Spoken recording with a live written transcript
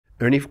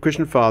any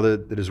Christian father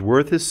that is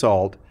worth his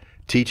salt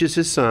teaches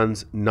his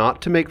sons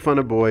not to make fun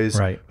of boys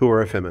who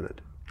are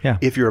effeminate. Yeah.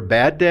 If you're a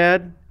bad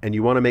dad and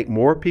you want to make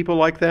more people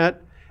like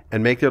that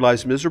and make their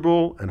lives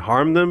miserable and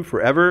harm them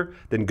forever,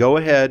 then go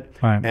ahead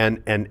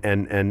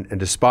and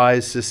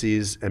despise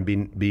sissies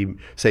and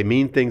say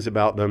mean things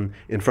about them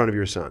in front of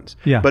your sons.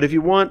 Yeah. But if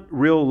you want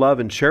real love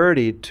and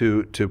charity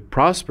to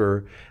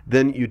prosper,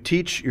 then you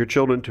teach your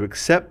children to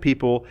accept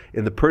people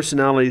in the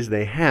personalities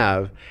they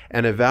have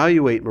and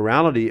evaluate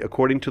morality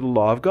according to the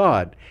law of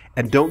God.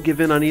 And don't give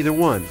in on either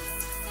one.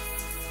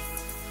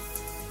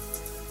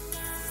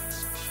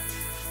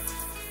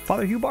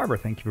 Father Hugh Barbour,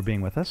 thank you for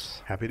being with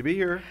us. Happy to be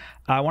here.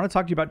 I want to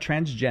talk to you about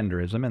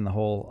transgenderism and the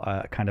whole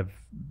kind of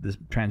this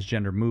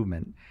transgender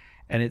movement.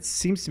 And it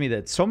seems to me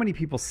that so many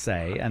people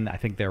say, and I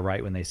think they're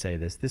right when they say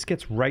this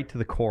gets right to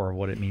the core of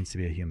what it means to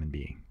be a human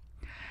being.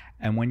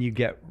 And when you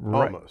get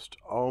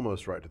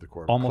almost right to the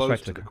core, almost close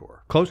right to the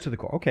core, close to the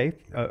core. Okay,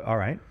 all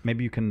right.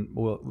 Maybe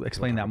we'll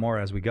explain that more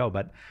as we go.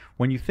 But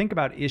when you think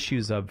about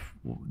issues of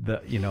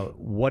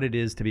what it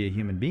is to be a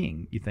human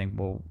being, you think,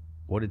 well,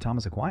 what did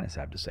Thomas Aquinas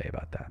have to say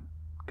about that?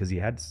 Because he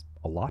had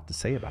a lot to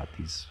say about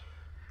these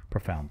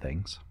profound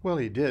things. Well,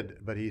 he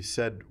did, but he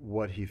said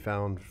what he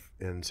found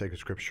in sacred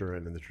scripture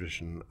and in the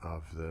tradition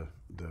of the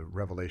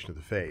revelation of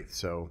the faith.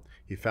 So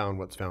he found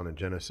what's found in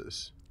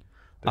Genesis,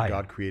 that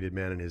God created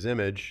man in his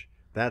image.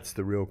 That's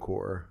the real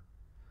core.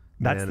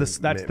 That's the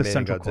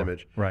central God's core.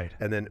 Image. Right.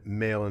 And then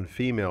male and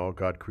female,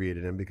 God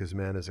created him because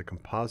man is a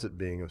composite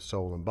being of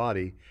soul and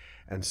body,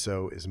 and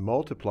so is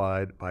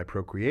multiplied by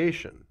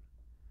procreation.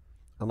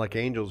 Unlike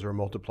angels are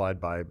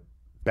multiplied by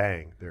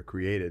bang, they're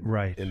created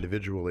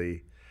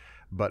individually,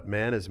 but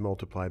man is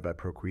multiplied by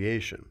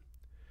procreation.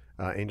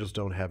 Angels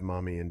don't have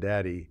mommy and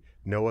daddy.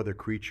 No other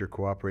creature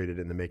cooperated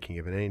in the making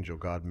of an angel.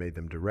 God made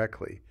them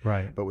directly.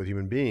 Right. But with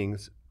human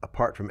beings,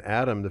 apart from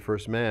Adam, the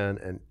first man,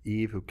 and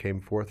Eve, who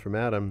came forth from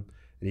Adam,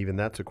 and even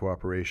that's a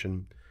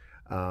cooperation,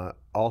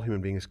 all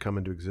human beings come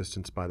into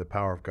existence by the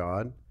power of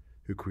God,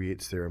 who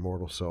creates their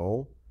immortal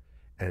soul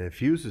and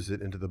infuses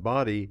it into the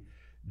body,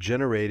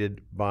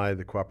 generated by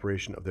the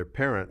cooperation of their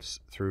parents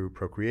through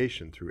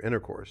procreation, through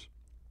intercourse.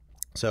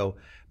 So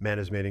man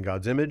is made in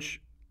God's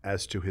image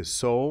as to his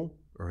soul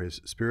or his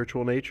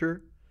spiritual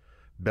nature,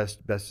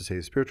 best to say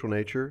his spiritual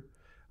nature,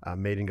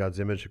 made in God's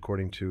image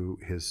according to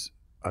his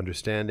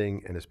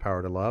understanding and his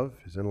power to love,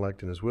 his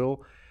intellect and his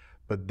will.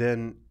 But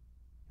then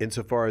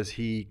insofar as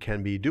he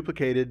can be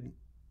duplicated,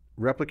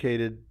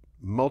 replicated,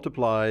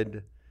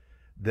 multiplied,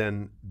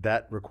 then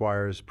that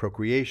requires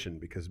procreation,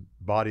 because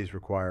bodies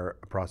require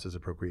a process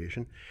of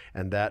procreation,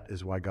 and that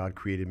is why God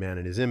created man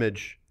in his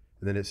image.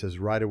 And then it says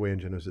right away in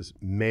Genesis,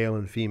 male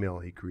and female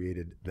he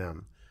created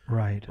them.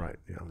 Right. Right.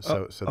 Yeah.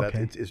 So that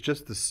it's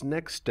just this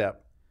next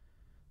step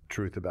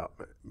truth about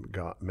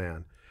God,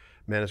 man.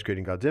 Man is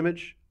created in God's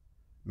image.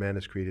 Man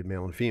is created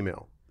male and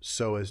female,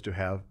 so as to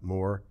have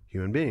more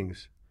human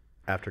beings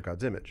after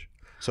God's image.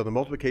 So the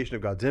multiplication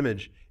of God's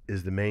image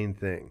is the main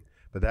thing,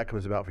 but that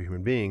comes about for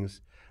human beings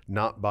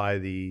not by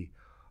the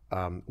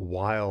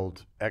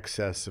wild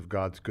excess of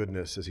God's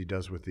goodness as he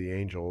does with the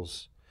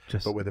angels,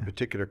 but with a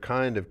particular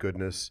kind of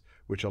goodness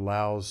which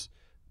allows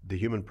the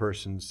human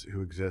persons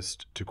who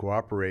exist to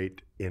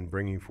cooperate in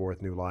bringing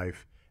forth new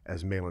life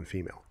as male and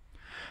female.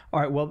 All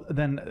right, well,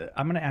 then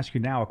I'm going to ask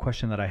you now a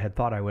question that I had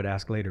thought I would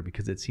ask later,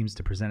 because it seems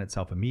to present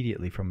itself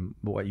immediately from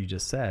what you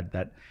just said,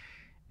 that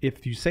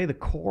if you say the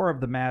core of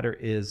the matter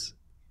is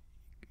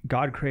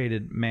God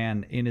created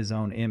man in his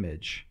own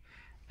image,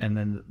 and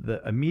then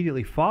the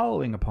immediately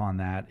following upon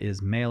that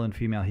is male and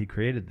female he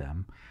created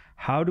them,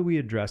 how do we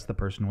address the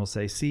person who will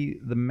say, see,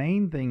 the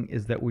main thing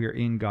is that we are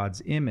in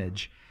God's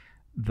image.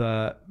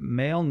 The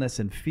maleness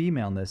and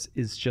femaleness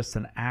is just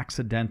an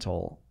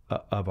accidental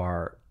of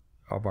our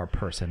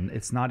person.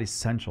 It's not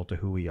essential to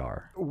who we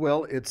are.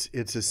 Well, it's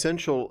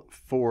essential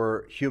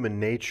for human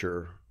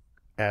nature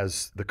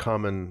as the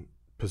common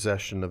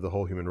possession of the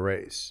whole human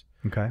race.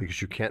 Okay.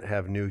 Because you can't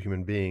have new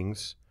human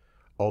beings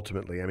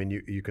ultimately. I mean,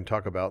 you can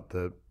talk about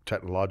the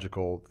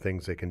technological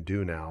things they can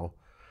do now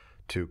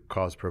to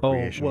cause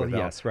procreation.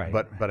 Yes, right.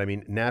 But I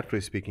mean, naturally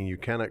speaking, you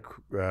cannot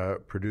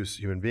produce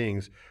human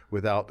beings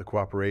without the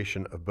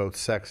cooperation of both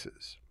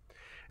sexes.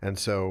 And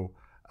so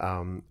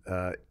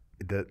the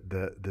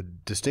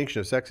distinction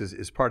of sexes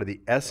is part of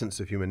the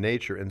essence of human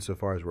nature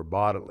insofar as we're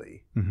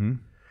bodily,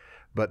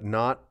 but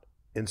not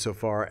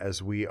insofar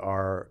as we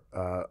are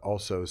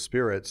also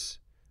spirits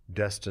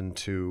destined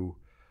to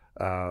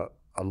a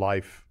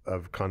life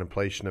of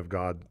contemplation of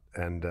God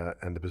and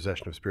the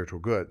possession of spiritual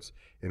goods,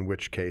 in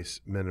which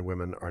case men and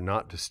women are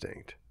not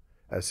distinct.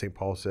 As St.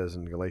 Paul says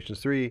in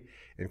Galatians 3,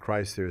 in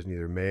Christ there is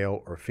neither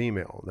male or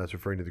female. And that's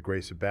referring to the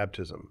grace of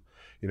baptism.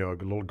 You know, a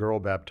little girl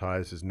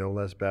baptized is no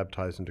less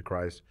baptized into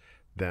Christ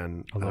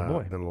than a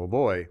little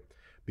boy,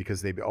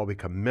 because they all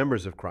become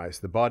members of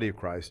Christ, the body of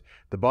Christ.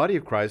 The body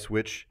of Christ,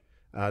 which,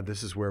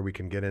 this is where we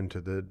can get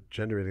into the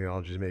gender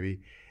ideologies maybe,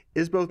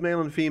 is both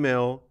male and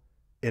female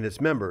in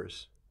its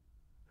members.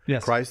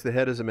 Yes. Christ the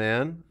head is a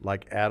man,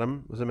 like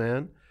Adam was a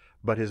man,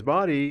 but his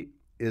body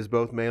is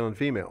both male and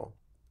female.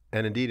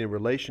 And indeed, in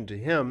relation to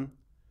him,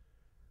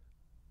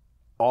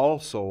 all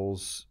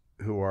souls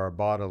who are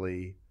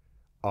bodily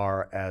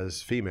are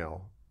as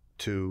female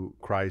to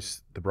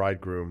Christ, the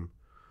bridegroom,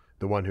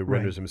 the one who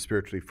renders him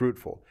spiritually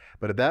fruitful.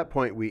 But at that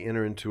point, we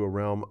enter into a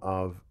realm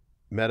of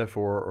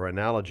metaphor or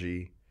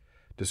analogy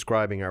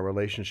describing our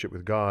relationship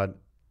with God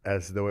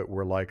as though it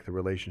were like the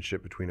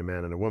relationship between a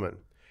man and a woman,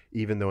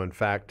 even though in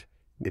fact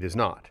it is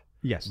not.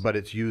 Yes. But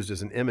it's used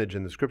as an image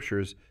in the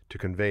scriptures to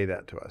convey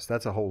that to us.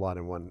 That's a whole lot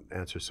in one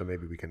answer, so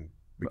maybe we can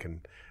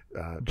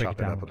chop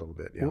it up a little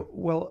bit. Yeah.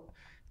 Well,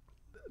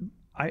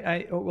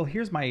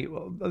 here's my.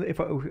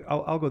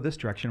 I'll go this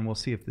direction, and we'll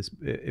see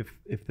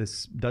if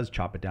this does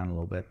chop it down a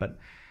little bit. But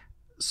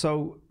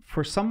so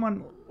for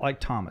someone like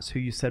Thomas, who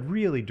you said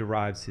really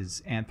derives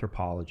his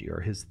anthropology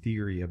or his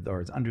theory of or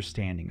his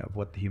understanding of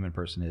what the human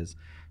person is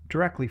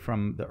directly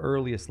from the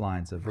earliest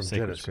lines of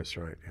sacred Genesis,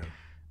 scripture. right?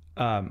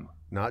 Yeah.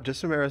 Not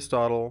just from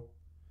Aristotle.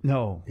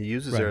 No, he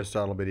uses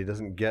Aristotle, but he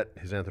doesn't get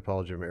his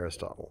anthropology from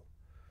Aristotle.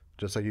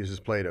 Just like he uses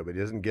Plato, but he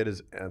doesn't get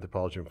his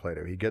anthropology from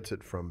Plato. He gets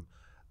it from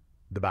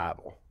the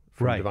Bible,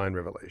 from divine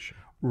revelation.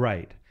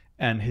 Right.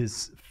 And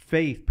his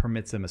faith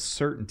permits him a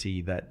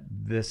certainty that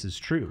this is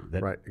true.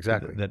 That, right,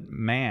 exactly. That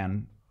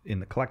man in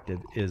the collective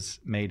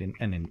is made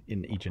in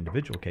each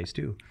individual case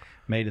too,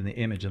 made in the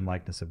image and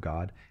likeness of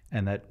God,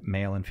 and that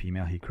male and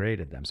female he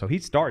created them. So he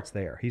starts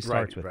there. He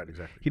starts with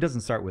exactly. He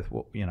doesn't start with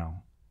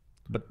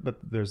but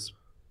there's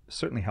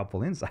certainly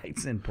helpful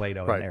insights in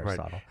Plato and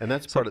Aristotle. Right. And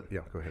that's part of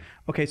go ahead.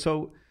 Okay,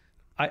 so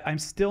I'm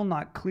still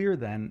not clear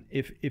then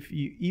if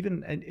you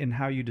even in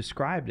how you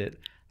described it,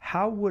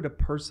 how would a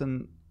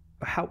person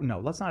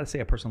let's not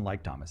say a person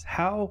like Thomas.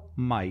 How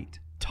might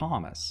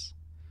Thomas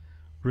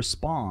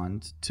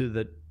respond to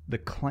the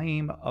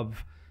claim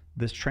of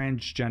this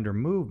transgender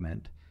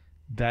movement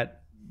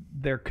that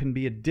there can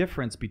be a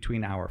difference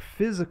between our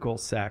physical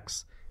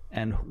sex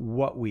and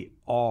what we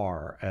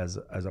are as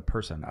a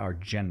person, our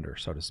gender,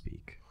 so to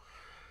speak?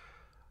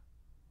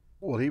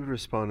 Well, he would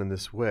respond in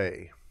this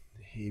way.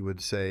 He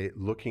would say,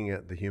 looking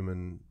at the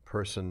human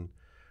person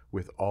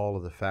with all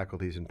of the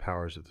faculties and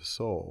powers of the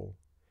soul,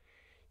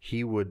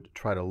 he would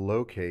try to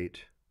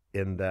locate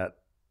in that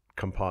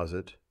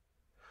composite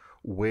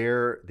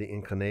where the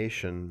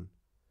inclination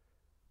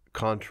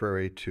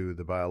contrary to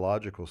the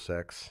biological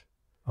sex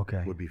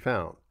would be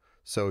found.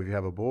 So if you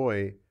have a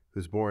boy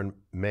who's born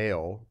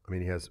male, I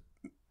mean, he has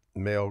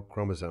male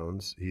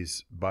chromosomes,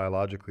 he's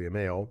biologically a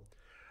male,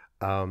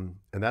 and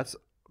that's,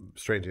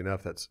 strangely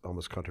enough, that's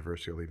almost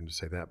controversial even to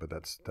say that, but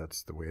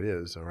that's the way it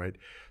is, all right?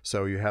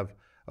 So you have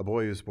a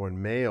boy who's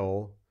born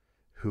male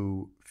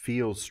who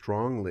feels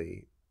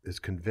strongly, is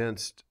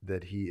convinced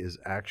that he is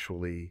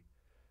actually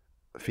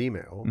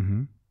female.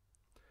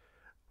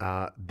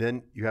 Mm-hmm.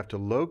 Then you have to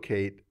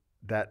locate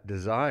that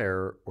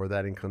desire or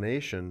that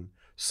inclination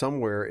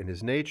somewhere in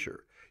his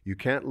nature. You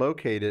can't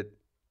locate it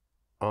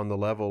on the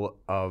level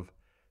of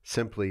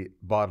simply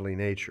bodily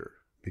nature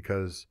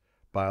because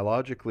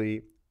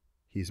biologically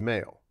he's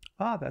male.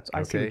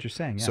 I see what you're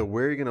saying. Yeah. So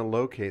where are you going to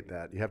locate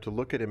that? You have to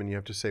look at him and you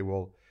have to say,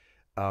 well,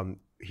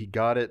 he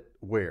got it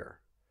where?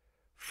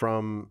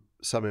 From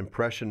some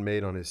impression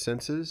made on his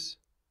senses,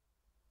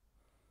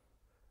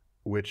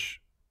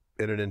 which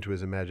entered into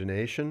his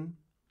imagination.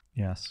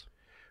 Yes.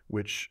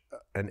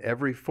 And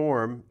every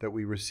form that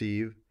we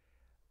receive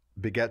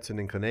begets an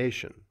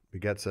inclination,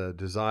 begets a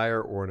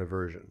desire or an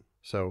aversion.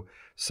 So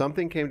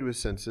something came to his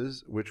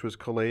senses, which was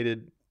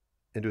collated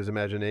into his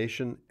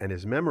imagination and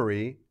his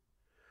memory,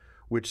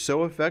 which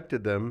so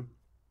affected them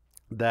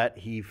that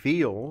he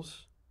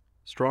feels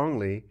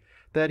strongly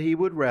that he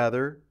would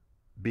rather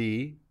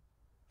be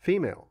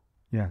female.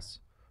 Yes.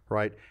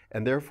 Right?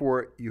 And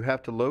therefore, you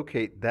have to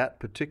locate that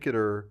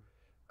particular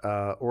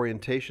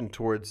orientation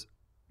towards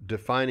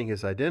defining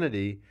his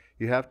identity.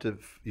 You have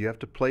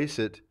to place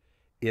it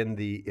in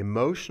the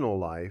emotional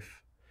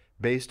life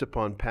based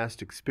upon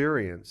past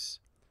experience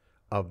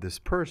of this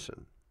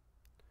person.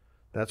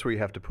 That's where you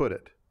have to put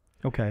it.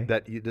 Okay.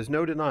 There's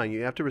no denying.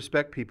 You have to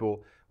respect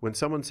people. When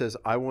someone says,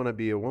 I want to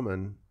be a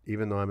woman,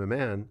 even though I'm a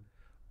man,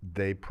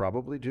 they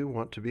probably do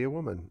want to be a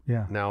woman.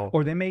 Yeah. Now,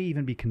 or they may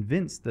even be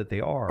convinced that they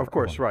are. Of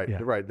course, right. Yeah.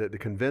 Right. The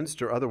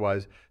convinced or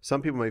otherwise,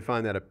 some people may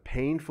find that a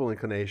painful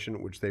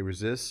inclination which they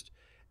resist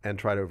and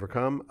try to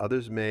overcome.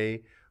 Others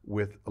may,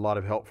 with a lot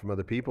of help from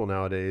other people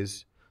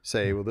nowadays,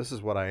 say, well, this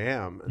is what I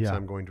am, and so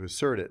I'm going to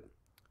assert it.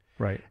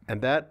 Right.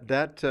 And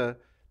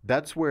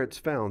that's where it's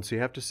found. So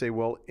you have to say,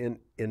 well,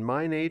 in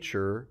my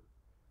nature,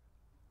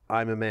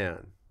 I'm a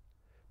man.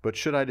 But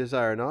should I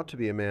desire not to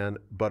be a man,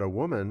 but a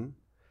woman,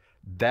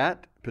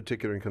 that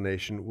particular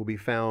inclination will be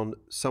found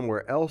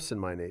somewhere else in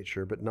my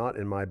nature, but not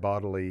in my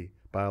bodily,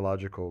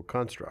 biological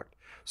construct.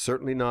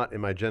 Certainly not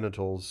in my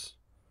genitals,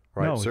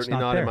 right? No, certainly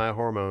not in my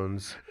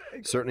hormones,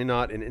 certainly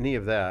not in any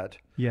of that,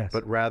 yes.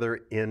 But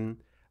rather in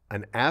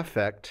an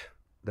affect,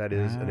 that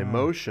is, an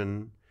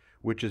emotion,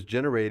 which is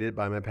generated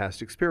by my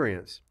past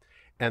experience.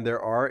 And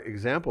there are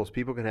examples.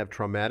 People can have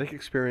traumatic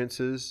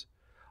experiences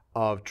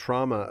of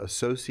trauma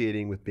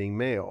associating with being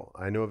male.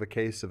 I know of a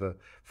case of a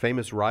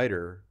famous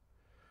writer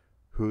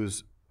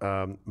whose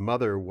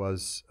mother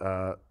was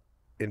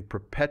in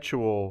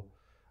perpetual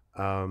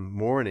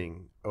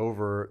mourning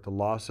over the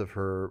loss of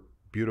her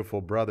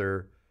beautiful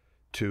brother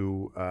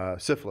to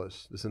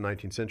syphilis. This is the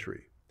 19th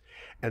century.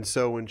 And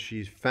so when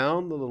she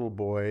found the little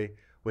boy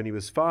when he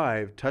was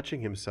 5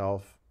 touching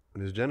himself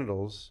in his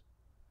genitals,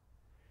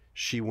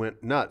 she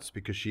went nuts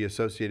because she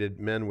associated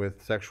men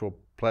with sexual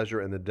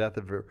pleasure and the death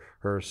of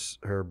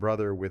her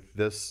brother with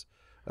this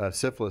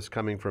syphilis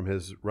coming from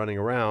his running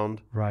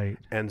around. Right.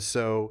 And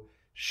so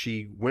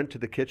she went to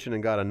the kitchen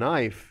and got a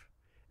knife,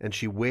 and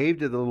she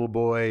waved at the little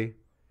boy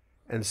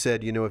and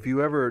said, you know, if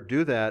you ever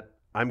do that,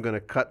 I'm going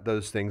to cut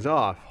those things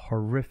off.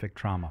 Horrific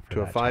trauma for to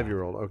that a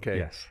 5-year-old. child. Okay.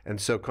 Yes.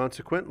 And so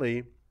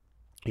consequently,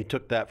 he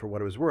took that for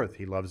what it was worth.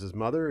 He loves his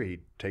mother. He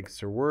takes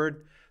her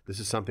word. This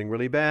is something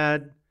really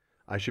bad.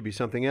 I should be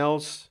something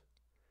else.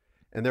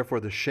 And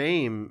therefore the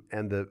shame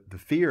and the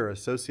fear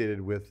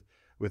associated with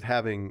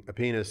having a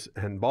penis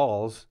and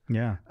balls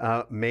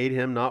made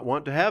him not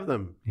want to have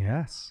them.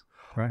 Yes.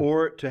 Right.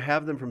 Or to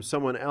have them from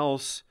someone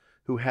else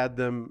who had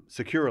them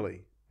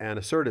securely and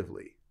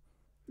assertively.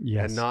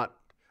 Yes. And not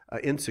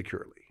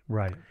insecurely.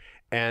 Right.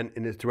 And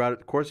throughout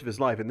the course of his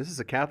life, and this is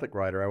a Catholic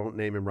writer, I won't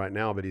name him right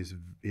now, but he's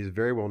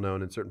very well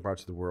known in certain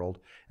parts of the world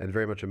and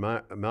very much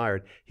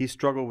admired. He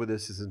struggled with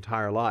this his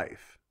entire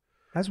life.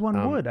 As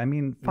one would. I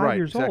mean, 5 right,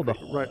 years exactly.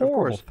 old, a Right, of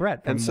horrible course.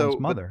 threat from and so, one's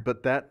mother.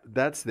 But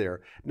that's there.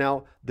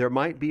 Now, there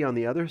might be on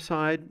the other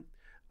side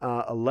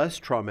a less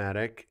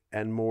traumatic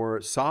and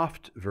more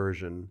soft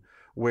version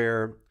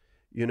where,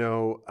 you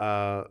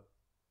know,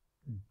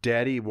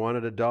 daddy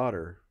wanted a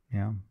daughter.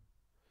 Yeah.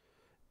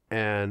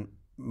 And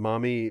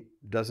mommy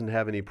doesn't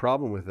have any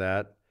problem with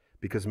that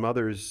because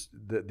mothers,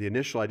 the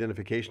initial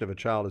identification of a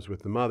child is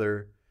with the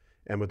mother,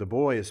 and with the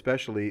boy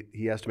especially,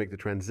 he has to make the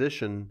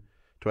transition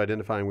to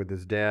identifying with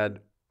his dad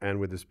and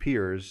with his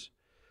peers.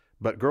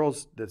 But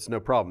girls, that's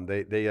no problem.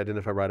 They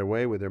identify right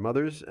away with their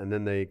mothers, and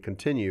then they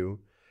continue,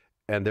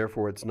 and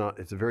therefore it's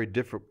a very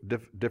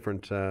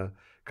different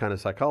kind of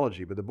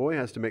psychology. But the boy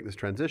has to make this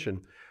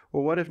transition.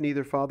 Well, what if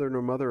neither father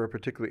nor mother are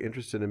particularly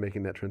interested in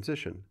making that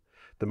transition?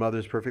 The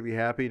mother's perfectly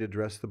happy to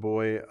dress the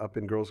boy up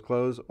in girls'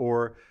 clothes,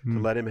 or to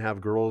let him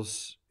have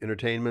girls'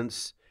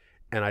 entertainments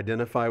and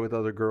identify with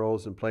other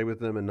girls and play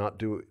with them and not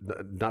do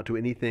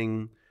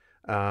anything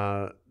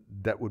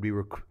that would be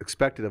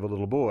expected of a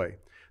little boy.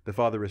 The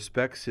father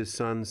respects his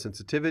son's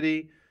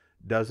sensitivity,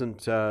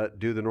 doesn't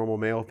do the normal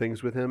male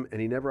things with him, and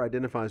he never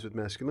identifies with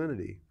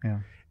masculinity. Yeah.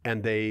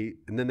 And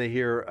then they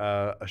hear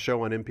a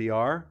show on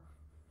NPR,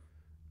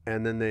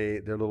 and then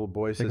their little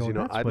boy says, go, you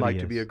know, "That's I'd what like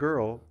he to be is." a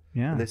girl.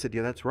 Yeah. And they said,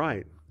 yeah, that's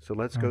right. So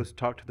let's go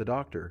talk to the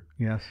doctor.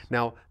 Yes.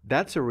 Now,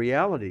 that's a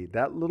reality.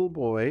 That little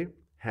boy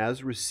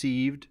has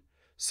received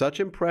such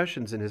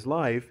impressions in his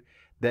life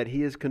that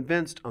he is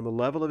convinced on the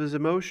level of his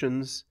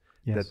emotions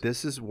that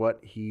this is what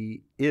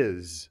he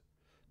is.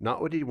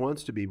 Not what he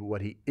wants to be, but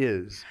what he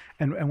is.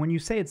 And when you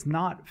say it's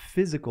not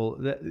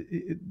physical,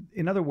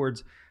 in other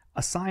words,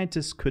 a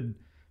scientist could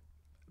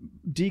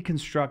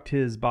deconstruct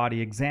his body,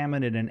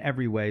 examine it in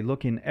every way,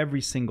 look in every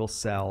single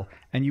cell,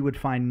 and you would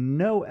find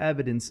no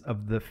evidence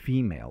of the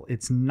female.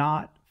 It's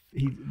not.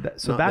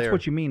 So Not that's there.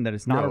 what you mean, that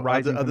it's not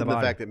arising other from the than the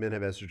body. fact that men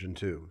have estrogen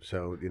too.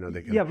 So, you know,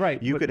 they can. Yeah,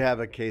 right. You could have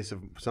a case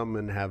of some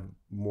men have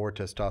more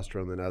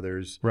testosterone than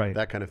others, Right.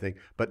 that kind of thing.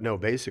 But no,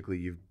 basically,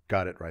 you've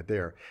got it right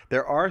there.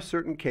 There are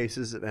certain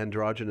cases of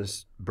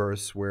androgynous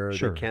births where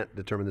Sure. they can't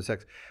determine the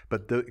sex.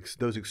 But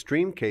those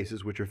extreme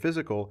cases, which are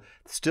physical,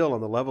 still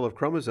on the level of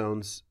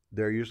chromosomes,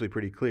 they're usually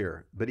pretty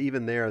clear. But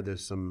even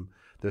there's some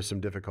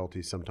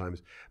difficulties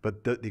sometimes.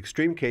 But the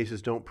extreme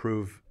cases don't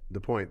prove the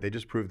point. They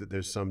just prove that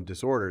there's some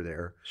disorder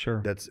there. Sure.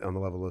 That's on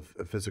the level of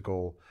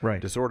physical Right.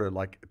 disorder.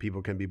 Like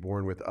people can be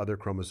born with other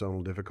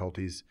chromosomal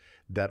difficulties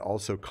that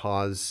also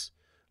cause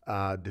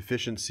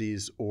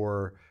deficiencies,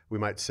 or we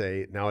might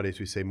say,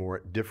 nowadays we say more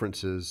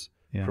differences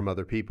from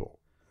other people.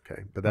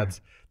 Okay. But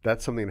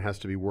that's something that has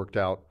to be worked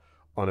out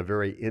on a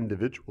very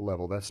individual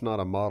level. That's not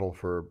a model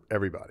for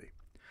everybody.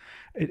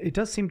 It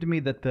does seem to me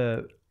that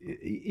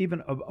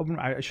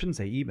I shouldn't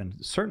say even,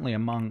 certainly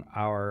among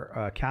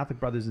our Catholic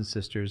brothers and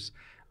sisters,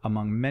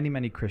 among many,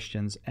 many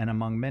Christians, and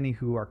among many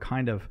who are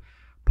kind of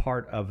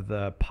part of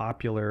the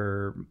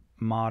popular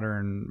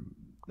modern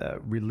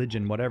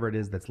religion, whatever it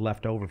is that's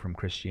left over from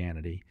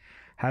Christianity,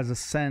 has a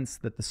sense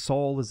that the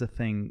soul is a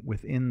thing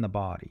within the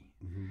body.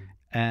 Mm-hmm.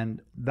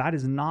 And that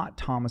is not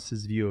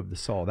Thomas's view of the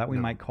soul. That we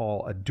might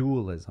call a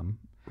dualism,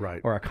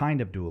 right, or a kind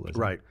of dualism.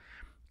 Right.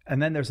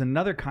 And then there's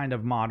another kind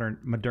of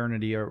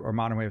modernity or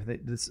modern way of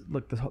this.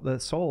 Look, the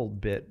soul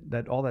bit,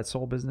 that all that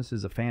soul business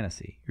is a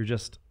fantasy. You're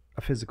just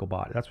a physical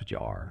body. That's what you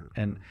are.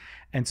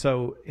 And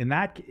so in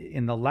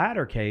the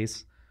latter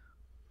case,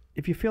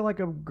 if you feel like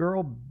a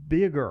girl,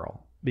 be a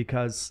girl,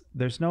 because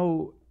there's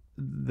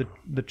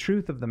the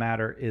truth of the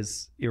matter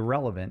is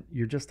irrelevant.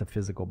 You're just a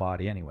physical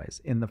body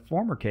anyways. In the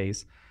former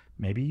case,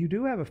 maybe you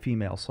do have a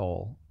female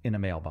soul in a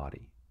male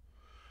body.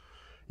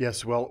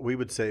 Yes, well, we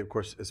would say, of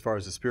course, as far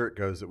as the spirit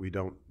goes, that we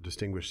don't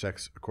distinguish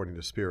sex according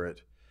to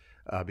spirit,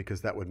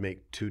 because that would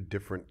make two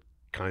different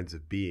kinds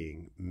of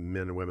being.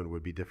 Men and women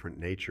would be different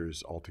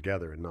natures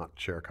altogether and not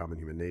share a common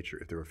human nature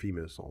if there were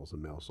female souls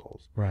and male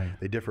souls. Right.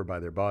 They differ by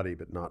their body,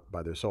 but not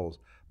by their souls.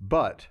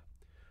 But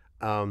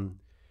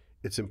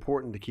it's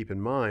important to keep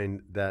in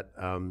mind that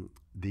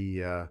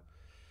the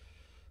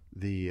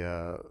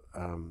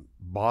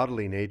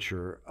bodily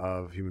nature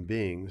of human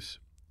beings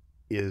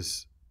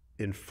is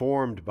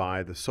informed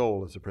by the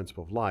soul as a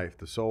principle of life.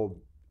 The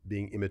soul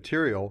being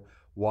immaterial.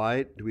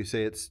 Why do we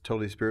say it's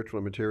totally spiritual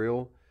and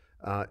material?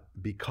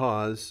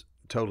 Because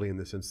totally in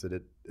the sense that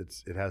it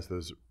has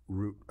those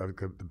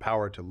the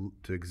power to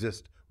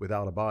exist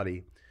without a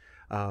body,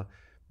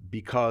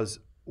 because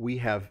we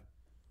have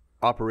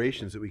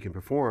operations that we can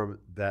perform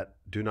that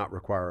do not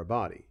require a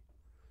body,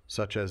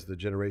 such as the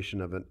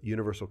generation of a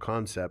universal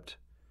concept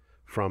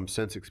from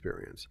sense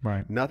experience.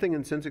 Right. Nothing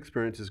in sense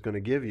experience is going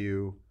to give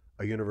you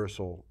a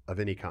universal of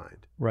any kind.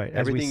 Right.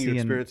 Everything you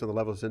experience on the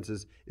level of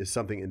senses is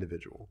something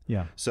individual.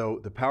 Yeah.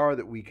 So the power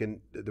that we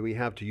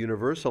have to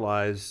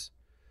universalize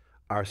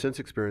our sense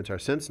experience, our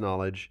sense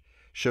knowledge,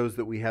 shows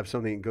that we have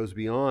something that goes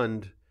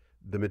beyond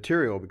the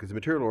material, because the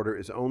material order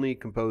is only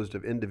composed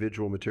of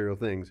individual material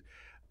things.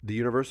 The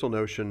universal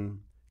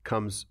notion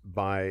comes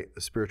by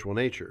a spiritual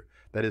nature.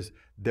 That is,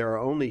 there are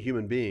only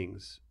human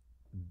beings,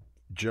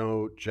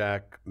 Joe,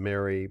 Jack,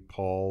 Mary,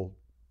 Paul,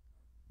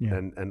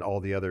 and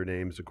all the other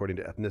names according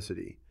to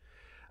ethnicity.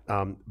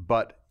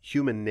 But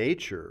human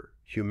nature,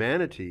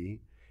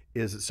 humanity,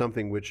 is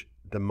something which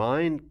the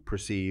mind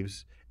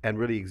perceives and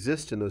really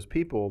exists in those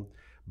people,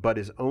 but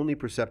is only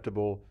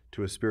perceptible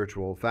to a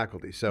spiritual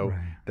faculty. So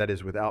that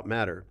is without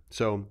matter.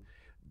 So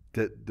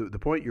the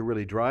point you're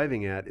really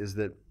driving at is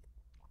that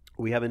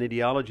we have an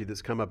ideology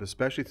that's come up,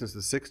 especially since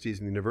the 60s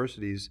in the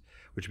universities,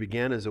 which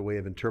began as a way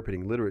of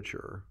interpreting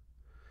literature,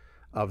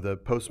 of the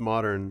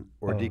postmodern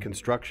or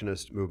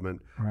deconstructionist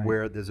movement,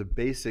 where there's a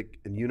basic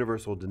and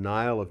universal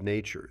denial of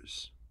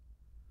natures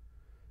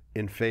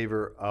in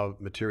favor of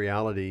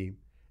materiality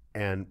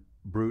and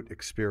brute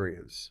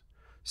experience,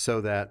 so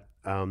that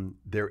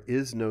there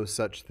is no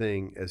such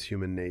thing as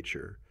human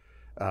nature.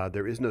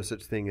 There is no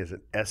such thing as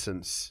an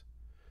essence.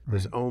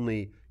 There's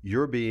only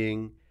your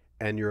being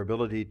and your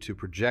ability to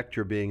project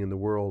your being in the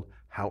world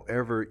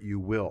however you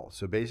will.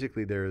 So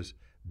basically there's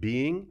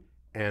being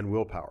and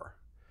willpower.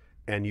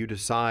 And you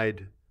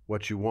decide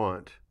what you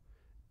want.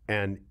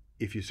 And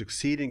if you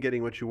succeed in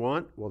getting what you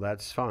want, well,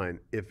 that's fine.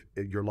 If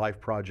your life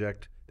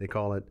project, they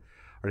call it,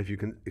 or if you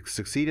can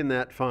succeed in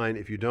that, fine.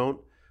 If you don't,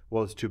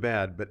 well, it's too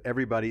bad. But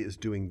everybody is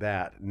doing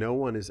that. No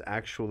one is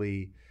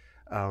actually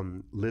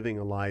living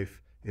a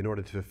life in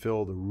order to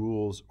fulfill the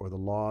rules or the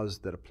laws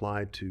that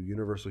apply to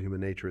universal human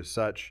nature as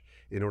such,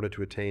 in order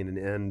to attain an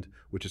end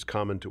which is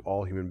common to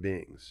all human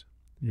beings.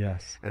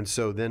 Yes. And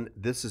so then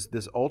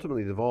this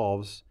ultimately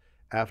devolves,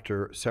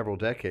 after several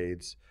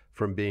decades,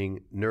 from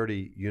being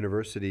nerdy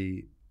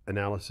university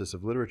analysis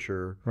of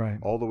literature,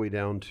 all the way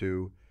down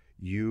to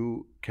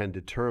you can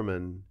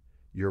determine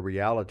your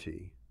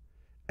reality,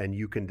 and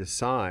you can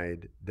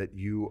decide that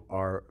you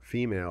are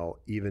female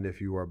even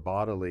if you are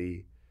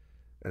bodily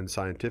and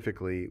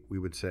scientifically, we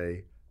would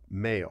say,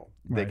 male.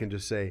 They can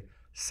just say,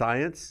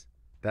 science,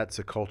 that's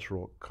a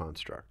cultural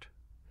construct.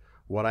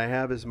 What I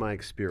have is my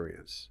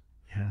experience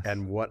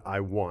and what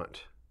I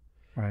want.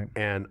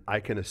 And I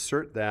can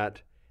assert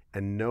that,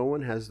 and no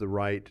one has the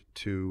right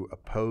to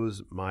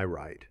oppose my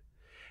right.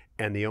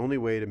 And the only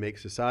way to make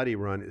society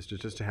run is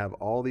just to have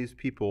all these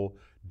people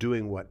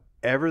doing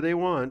whatever they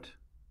want,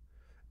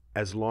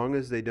 as long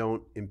as they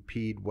don't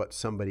impede what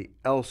somebody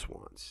else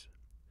wants.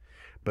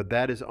 But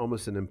that is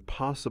almost an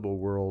impossible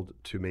world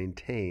to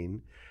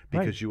maintain,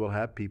 because you will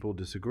have people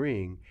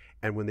disagreeing.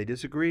 And when they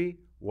disagree,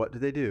 what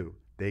do?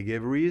 They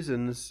give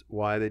reasons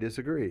why they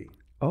disagree.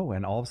 Oh,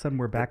 and all of a sudden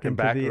we're back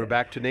we're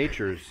back to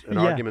natures and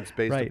arguments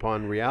based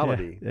upon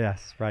reality.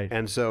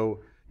 And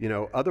so,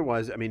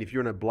 otherwise, I mean, if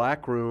you're in a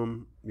black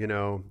room,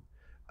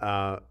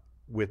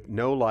 with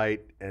no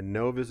light and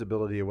no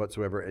visibility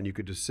whatsoever, and you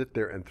could just sit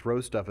there and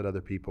throw stuff at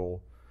other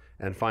people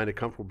and find a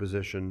comfortable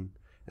position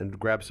and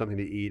grab something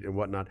to eat and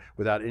whatnot,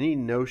 without any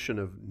notion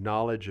of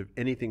knowledge of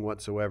anything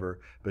whatsoever,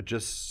 but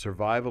just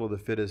survival of the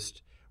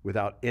fittest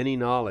without any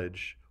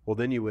knowledge, well,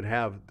 then you would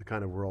have the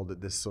kind of world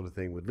that this sort of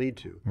thing would lead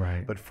to.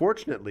 But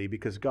fortunately,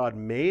 because God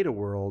made a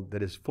world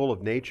that is full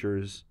of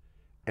natures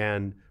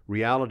and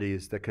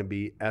realities that can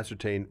be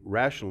ascertained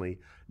rationally,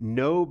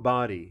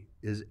 nobody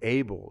is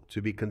able to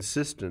be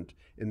consistent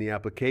in the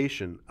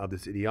application of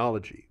this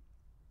ideology.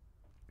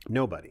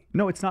 Nobody.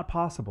 No, it's not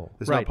possible.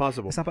 It's not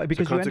possible. It's not,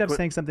 because you end up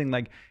saying something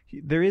like,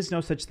 there is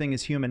no such thing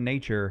as human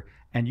nature,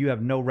 and you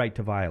have no right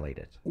to violate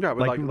it. Yeah,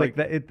 but like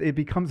that, it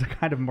becomes a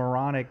kind of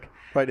moronic.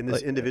 Right, in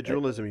this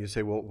individualism, you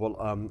say,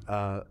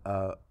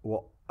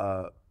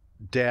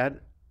 Dad,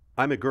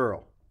 I'm a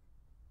girl.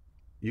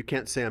 You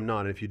can't say I'm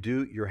not. And if you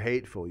do, you're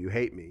hateful. You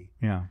hate me.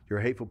 Yeah. You're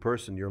a hateful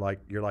person. You're like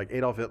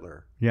Adolf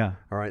Hitler. Yeah.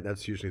 All right.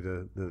 That's usually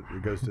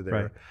it goes to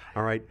there.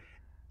 All right.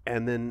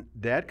 And then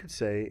Dad could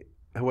say,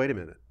 oh, wait a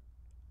minute.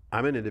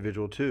 I'm an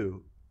individual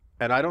too,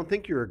 and I don't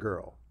think you're a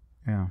girl.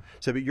 Yeah.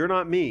 So, but you're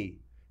not me.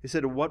 He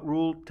said, what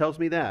rule tells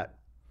me that?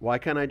 Why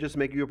can't I just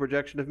make you a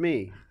projection of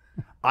me?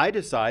 I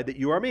decide that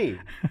you are me.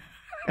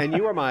 And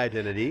you are my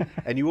identity,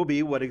 and you will be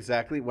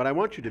exactly what I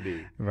want you to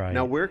be. Right.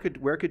 Now, where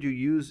could you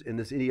use in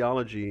this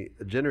ideology,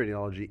 gender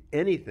ideology,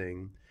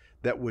 anything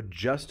that would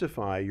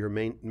justify your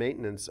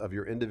maintenance of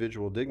your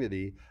individual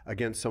dignity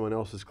against someone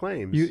else's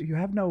claims? You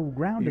have no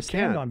ground to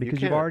stand on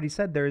because you've already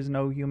said there is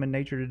no human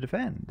nature to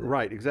defend.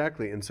 Right,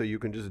 exactly. And so you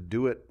can just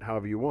do it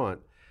however you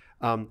want.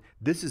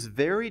 This is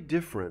very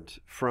different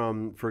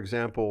from, for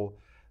example,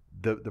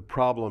 the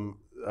problem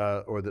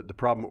or the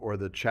problem or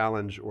the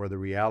challenge or the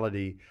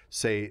reality,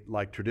 say,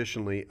 like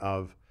traditionally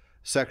of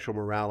sexual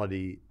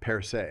morality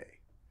per se,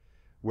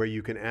 where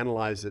you can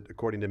analyze it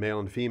according to male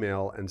and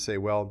female and say,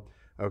 well,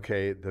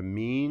 okay, the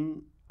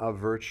mean of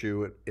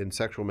virtue in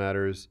sexual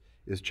matters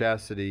is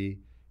chastity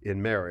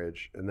in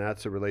marriage, and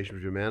that's a relation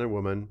between a man and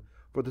woman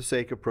for the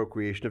sake of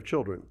procreation of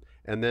children.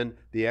 And then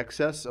the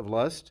excess of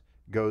lust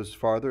goes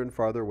farther and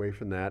farther away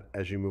from that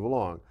as you move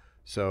along.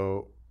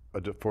 So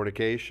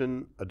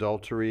fornication,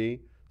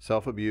 adultery,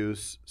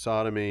 self-abuse,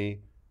 sodomy,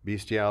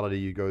 bestiality,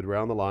 you go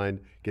around the line,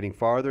 getting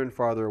farther and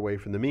farther away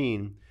from the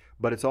mean,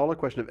 but it's all a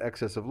question of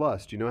excess of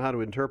lust. You know how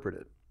to interpret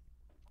it.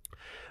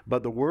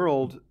 But the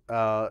world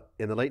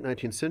in the late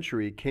 19th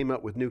century came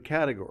up with new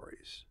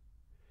categories.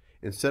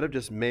 Instead of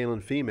just male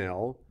and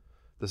female,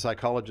 the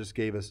psychologists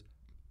gave us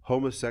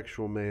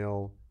homosexual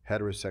male,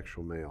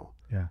 heterosexual male.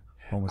 Yeah.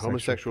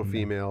 Homosexual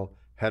female,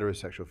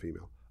 heterosexual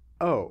female.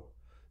 Oh,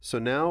 so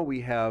now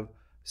we have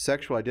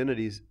sexual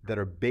identities that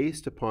are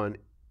based upon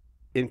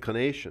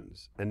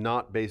inclinations and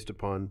not based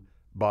upon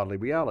bodily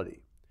reality.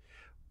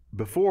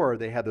 Before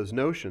they had those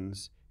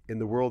notions, in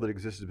the world that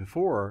existed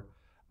before,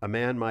 a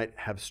man might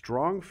have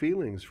strong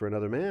feelings for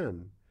another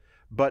man,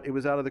 but it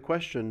was out of the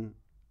question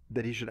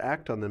that he should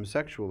act on them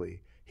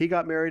sexually. He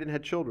got married and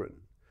had children.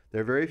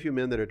 There are very few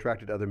men that are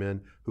attracted to other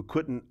men who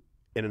couldn't,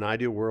 in an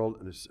ideal world,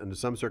 under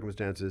some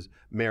circumstances,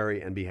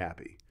 marry and be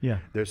happy. Yeah.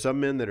 There's some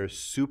men that are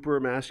super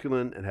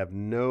masculine and have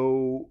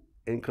no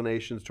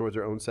inclinations towards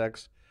their own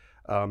sex,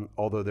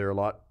 although there are a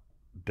lot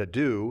that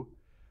do,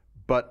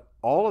 but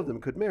all of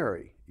them could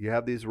marry. You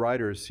have these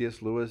writers,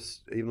 C.S.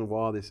 Lewis, even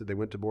Waugh, they said they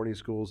went to boarding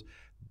schools,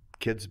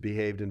 kids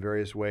behaved in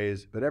various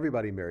ways, but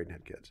everybody married and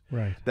had kids.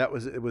 Right.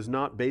 It was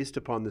not based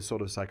upon this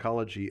sort of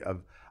psychology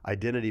of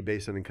identity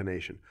based on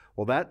inclination.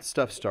 Well, that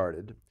stuff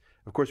started.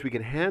 Of course, we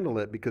can handle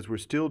it because we're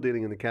still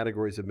dealing in the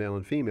categories of male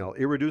and female.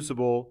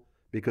 Irreducible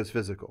because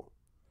physical.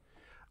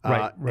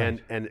 Right.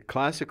 And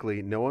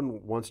classically, no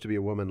one wants to be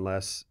a woman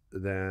less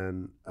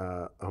than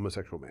a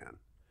homosexual man.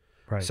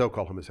 Right.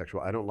 So-called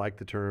homosexual. I don't like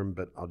the term,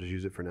 but I'll just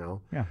use it for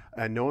now. Yeah.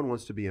 And no one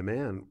wants to be a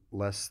man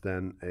less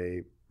than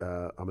a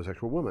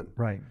homosexual woman.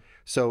 Right.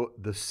 So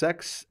the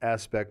sex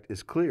aspect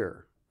is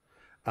clear.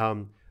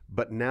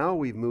 But now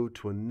we've moved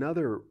to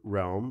another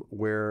realm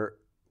where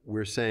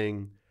we're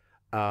saying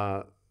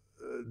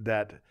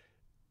that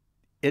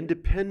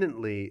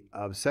independently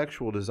of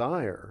sexual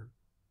desire,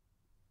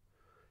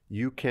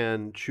 you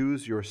can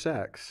choose your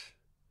sex.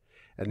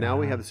 And now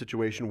we have the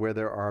situation where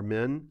there are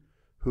men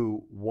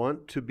who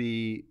want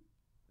to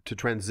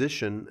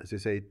transition, as they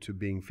say, to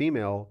being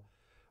female,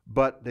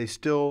 but they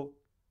still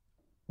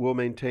will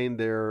maintain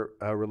their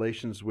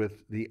relations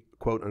with the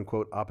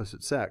quote-unquote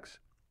opposite sex.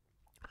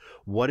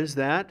 What is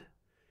that?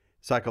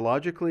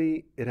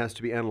 Psychologically, it has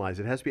to be analyzed.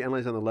 It has to be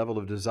analyzed on the level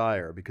of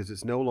desire because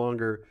it's no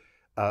longer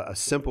a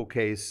simple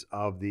case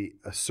of the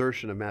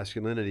assertion of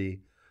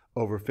masculinity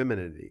over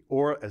femininity.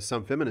 Or, as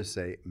some feminists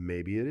say,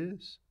 maybe it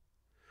is.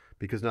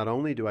 Because not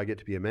only do I get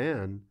to be a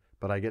man,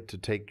 but I get to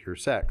take your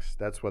sex.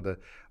 That's why the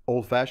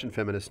old-fashioned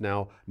feminists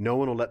now, no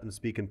one will let them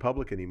speak in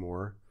public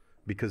anymore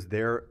because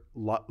they're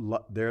lobbed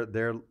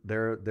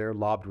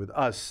with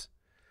us.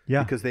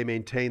 Yeah. Because they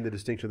maintain the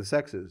distinction of the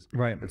sexes.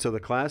 Right. And so the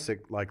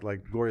classic, like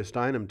Gloria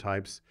Steinem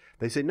types,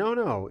 they say,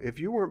 no, if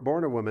you weren't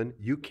born a woman,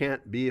 you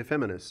can't be a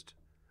feminist.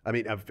 I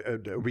mean,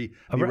 be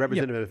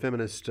representative of a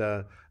feminist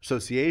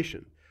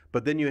association.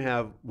 But then you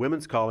have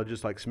women's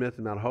colleges like Smith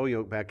and Mount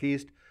Holyoke back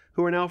east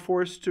who are now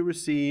forced to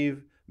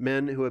receive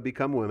men who have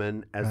become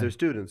women as their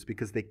students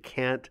because they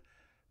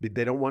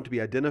don't want to be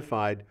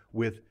identified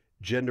with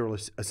gender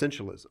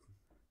essentialism.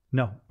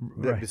 No.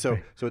 So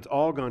it's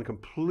all gone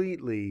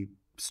completely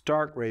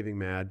stark raving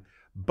mad,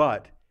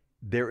 but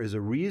there is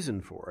a reason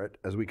for it,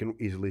 as we can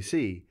easily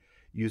see.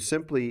 You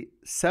simply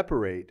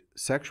separate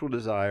sexual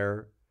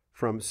desire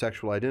from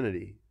sexual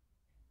identity.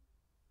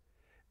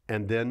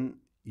 And then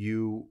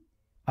you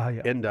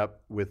end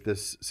up with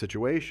this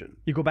situation.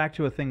 You go back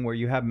to a thing where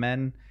you have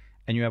men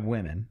and you have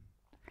women.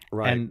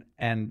 Right.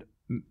 And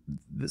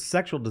the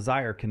sexual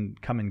desire can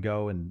come and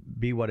go and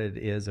be what it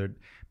is,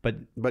 but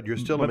you're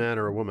still a man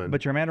or a woman.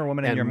 But you're a man or a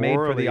woman, and you're made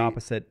for the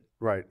opposite.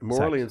 Right.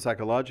 Morally and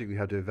psychologically, you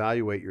have to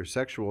evaluate your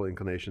sexual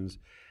inclinations.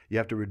 You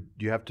have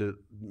to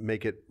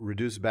make it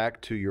reduce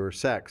back to your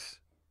sex.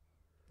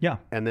 Yeah.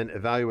 And then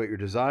evaluate your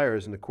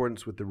desires in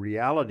accordance with the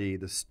reality,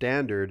 the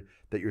standard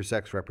that your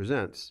sex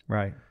represents.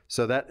 Right.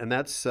 So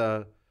that's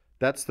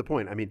the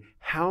point. I mean,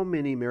 how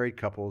many married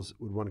couples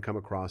would one come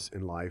across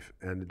in life,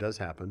 and it does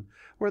happen,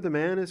 where the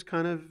man is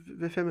kind of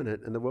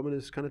effeminate and the woman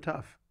is kind of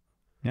tough?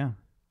 Yeah.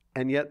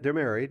 And yet they're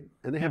married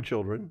and they have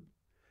children,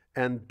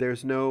 and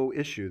there's no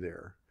issue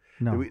there.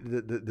 No.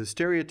 The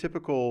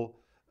stereotypical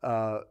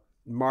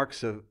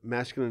marks of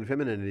masculine and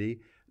femininity,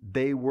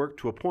 they work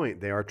to a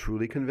point. They are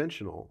truly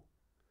conventional.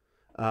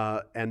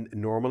 And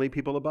normally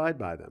people abide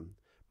by them.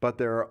 But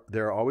there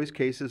are always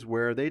cases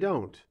where they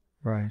don't.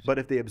 Right. But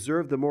if they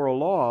observe the moral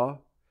law,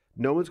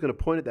 no one's going to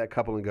point at that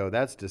couple and go,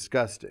 that's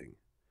disgusting.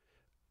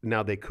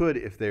 Now, they could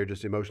if they're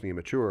just emotionally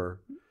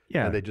immature,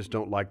 and they just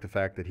don't like the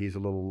fact that he's a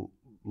little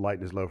light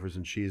in his loafers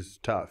and she's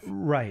tough.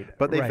 Right.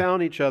 But they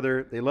found each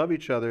other, they love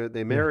each other,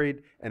 they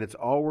married, and it's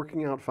all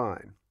working out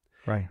fine.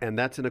 Right. And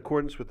that's in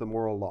accordance with the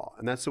moral law.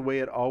 And that's the way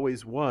it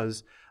always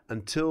was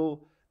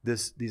until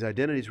these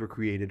identities were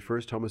created,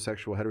 first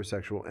homosexual,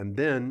 heterosexual, and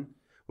then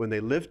when they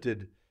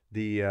lifted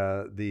the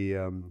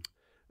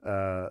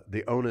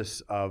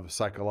onus of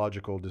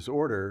psychological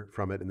disorder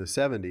from it in the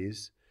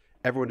 70s,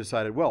 everyone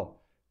decided, well,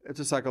 it's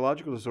a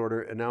psychological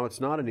disorder and now it's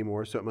not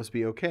anymore, so it must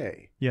be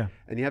okay. Yeah.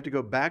 And you have to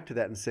go back to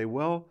that and say,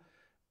 well,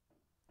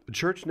 the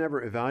church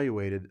never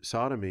evaluated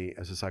sodomy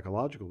as a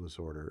psychological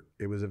disorder.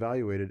 It was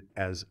evaluated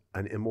as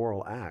an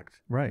immoral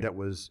act. Right. That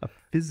was a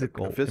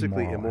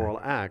physically immoral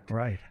act.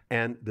 Right.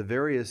 And the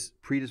various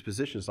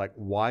predispositions, like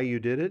why you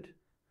did it.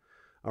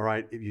 All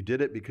right, if you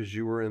did it because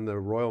you were in the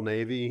Royal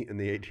Navy in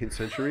the 18th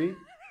century,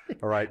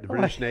 all right, the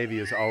British Navy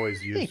is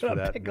always used for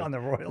that. Pick on the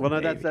Royal Well, no,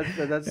 Navy.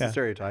 that's the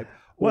stereotype.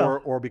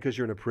 Well, or because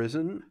you're in a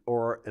prison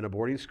or in a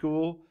boarding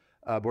school.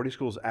 Boarding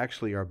schools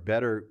actually are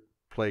better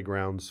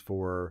playgrounds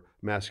for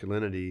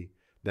masculinity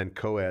than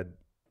co-ed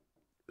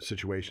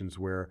situations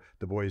where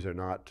the boys are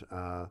not,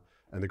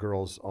 and the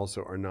girls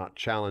also are not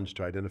challenged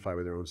to identify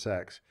with their own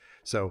sex.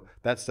 So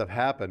that stuff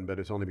happened, but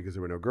it's only because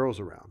there were no girls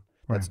around.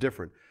 That's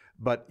different.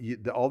 But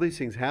all these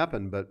things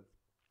happen,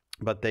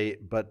 but they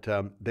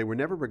were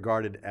never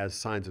regarded as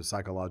signs of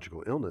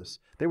psychological illness.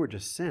 They were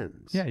just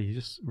sins. Yeah, you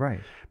just right.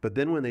 But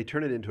then when they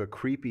turn it into a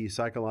creepy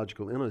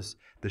psychological illness,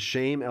 the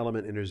shame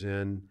element enters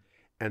in,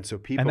 and so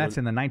people. And that's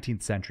in the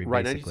 19th century,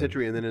 right? Basically. 19th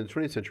century, and then in the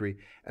 20th century,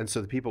 and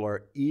so the people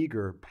are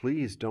eager.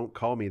 Please don't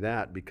call me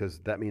that because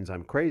that means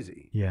I'm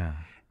crazy. Yeah.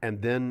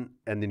 And then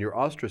you're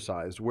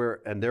ostracized.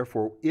 And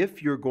therefore,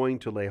 if you're going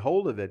to lay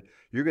hold of it,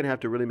 you're going to have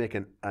to really make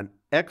an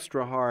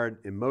extra hard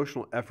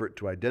emotional effort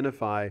to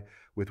identify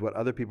with what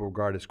other people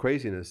regard as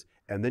craziness,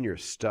 and then you're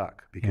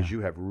stuck because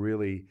you have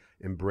really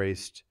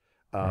embraced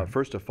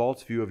first a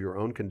false view of your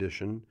own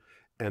condition,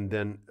 and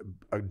then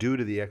due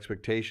to the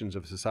expectations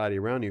of society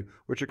around you,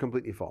 which are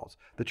completely false.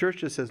 The church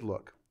just says,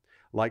 look,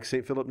 like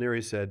St. Philip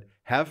Neri said,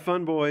 have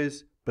fun,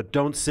 boys, but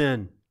don't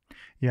sin.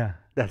 Yeah.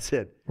 That's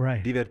it.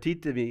 Right.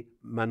 Divertitevi,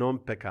 ma non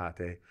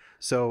peccate.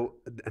 So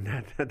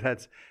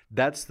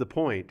that's the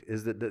point,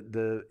 is that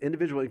the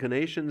individual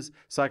inclinations,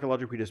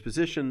 psychological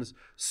predispositions,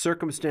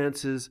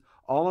 circumstances,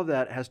 all of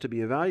that has to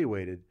be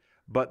evaluated.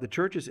 But the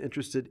church is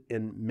interested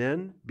in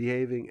men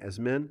behaving as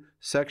men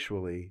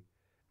sexually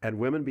and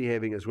women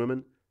behaving as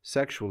women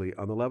sexually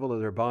on the level of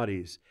their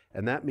bodies.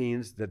 And that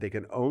means that they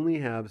can only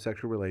have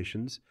sexual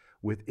relations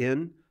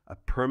within a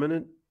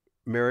permanent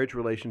marriage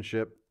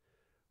relationship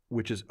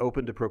which is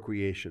open to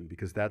procreation,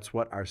 because that's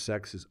what our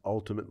sex is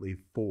ultimately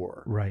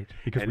for. Right,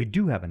 because we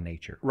do have a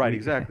nature. Right,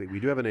 exactly. We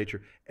do have a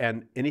nature.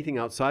 And anything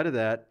outside of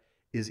that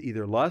is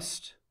either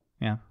lust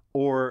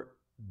or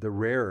the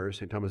rarer,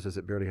 St. Thomas says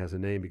it barely has a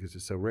name because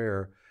it's so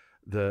rare,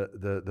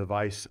 the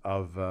vice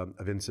of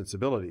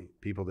insensibility,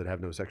 people that have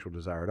no sexual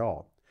desire at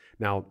all.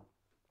 Now,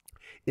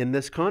 in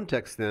this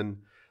context then,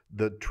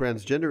 the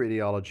transgender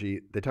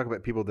ideology, they talk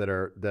about people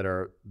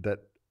that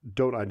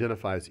don't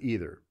identify as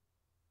either.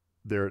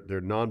 They're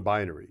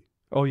non-binary.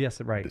 Oh,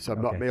 yes, right. So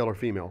I'm not male or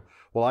female.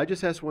 Well, I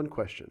just asked one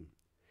question.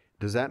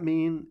 Does that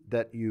mean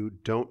that you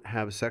don't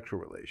have sexual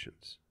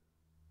relations?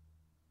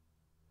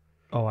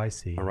 Oh, I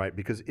see. All right,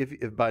 because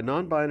if by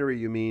non-binary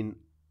you mean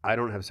I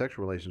don't have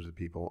sexual relations with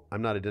people,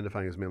 I'm not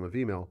identifying as male and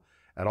female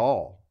at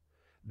all,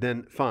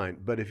 then fine.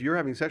 But if you're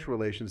having sexual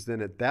relations,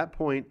 then at that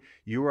point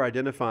you are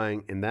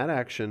identifying in that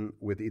action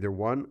with either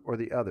one or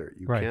the other.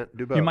 You can't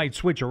do both. You might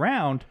switch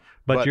around,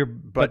 but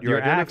your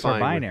acts are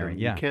binary.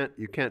 Yeah.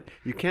 You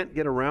can't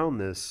get around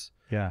this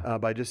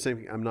by just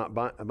saying I'm not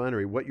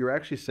binary. What you're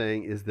actually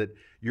saying is that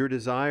your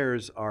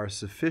desires are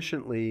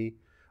sufficiently,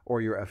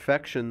 or your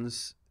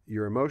affections,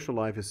 your emotional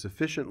life is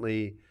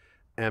sufficiently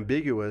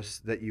ambiguous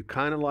that you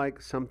kind of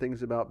like some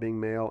things about being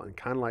male and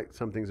kind of like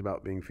some things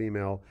about being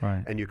female,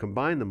 and you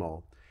combine them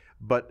all.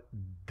 But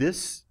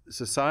this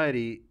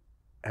society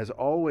has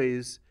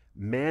always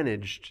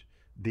managed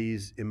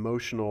these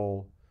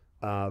emotional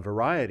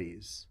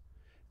varieties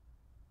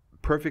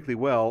perfectly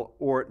well,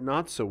 or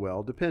not so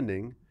well,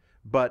 depending.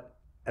 But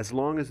as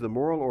long as the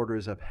moral order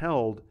is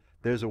upheld,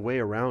 there's a way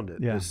around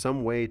it. There's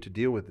some way to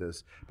deal with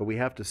this. But we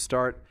have to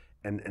start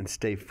and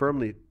stay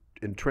firmly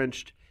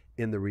entrenched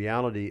in the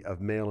reality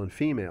of male and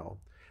female.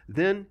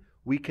 Then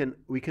we can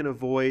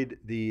avoid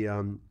the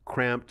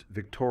cramped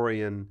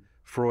Victorian,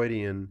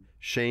 Freudian,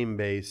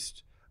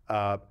 shame-based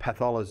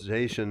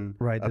pathologization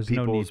of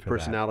people's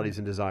personalities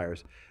and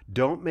desires.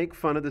 Don't make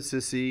fun of the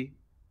sissy.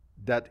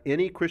 That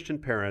any Christian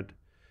parent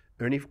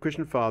any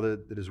Christian father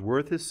that is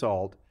worth his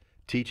salt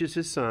teaches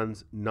his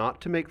sons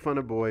not to make fun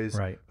of boys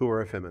Right. who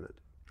are effeminate.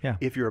 Yeah.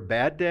 If you're a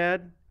bad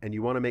dad and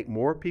you want to make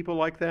more people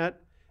like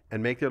that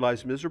and make their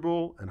lives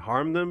miserable and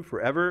harm them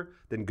forever,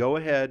 then go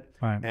ahead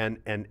Right.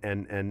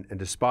 and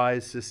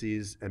despise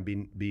sissies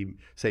and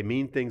say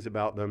mean things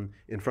about them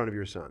in front of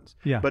your sons.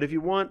 Yeah. But if you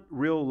want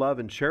real love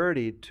and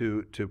charity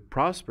to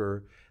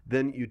prosper,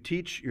 then you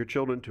teach your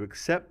children to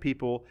accept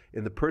people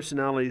in the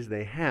personalities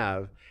they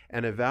have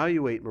and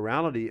evaluate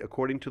morality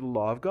according to the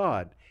law of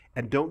God.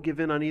 And don't give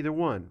in on either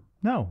one.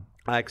 No.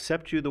 I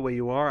accept you the way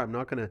you are. I'm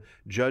not going to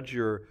judge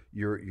your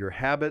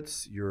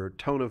habits, your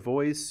tone of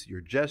voice,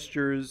 your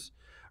gestures,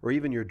 or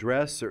even your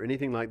dress or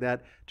anything like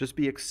that. Just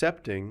be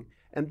accepting.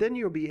 And then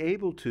you'll be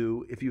able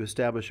to, if you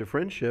establish a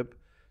friendship,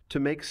 to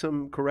make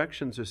some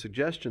corrections or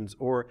suggestions,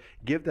 or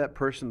give that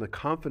person the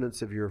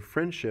confidence of your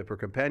friendship or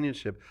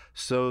companionship,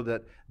 so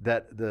that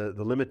the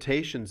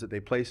limitations that they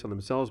place on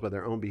themselves by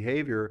their own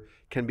behavior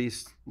can be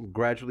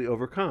gradually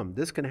overcome.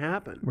 This can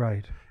happen.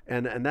 Right.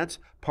 And that's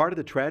part of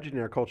the tragedy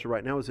in our culture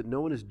right now, is that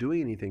no one is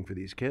doing anything for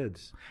these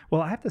kids.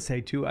 Well, I have to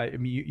say too, I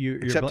mean, you're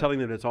except telling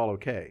them it's all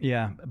okay.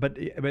 Yeah, but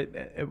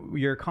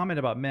your comment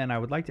about men, I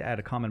would like to add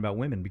a comment about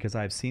women, because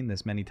I've seen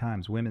this many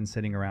times. Women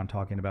sitting around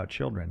talking about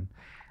children,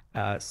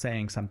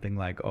 saying something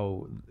like,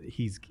 "Oh,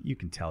 you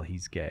can tell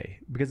he's gay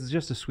because it's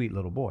just a sweet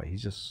little boy.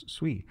 He's just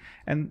sweet."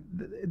 And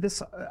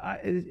this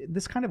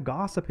kind of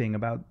gossiping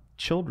about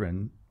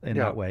children in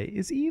that way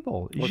is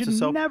evil. You should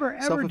never ever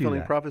do self-fulfilling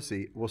that.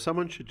 prophecy. Well,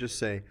 someone should just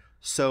say,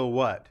 "So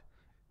what?"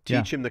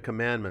 Teach him the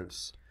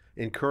commandments.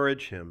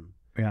 Encourage him.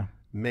 Yeah.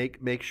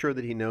 Make sure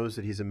that he knows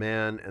that he's a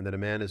man, and that a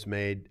man is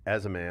made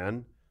as a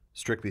man,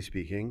 strictly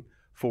speaking,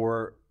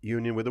 for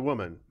union with a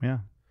woman. Yeah.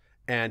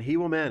 And he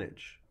will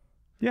manage.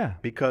 Yeah.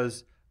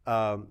 Because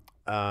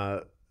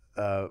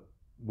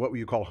what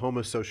you call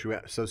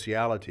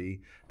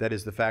homosociality, that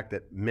is the fact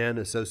that men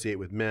associate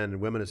with men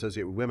and women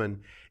associate with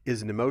women,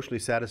 is an emotionally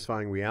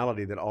satisfying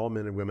reality that all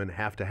men and women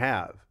have to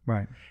have.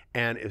 Right.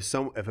 And if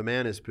a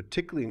man is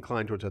particularly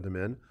inclined towards other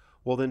men,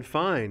 well then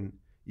fine.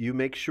 You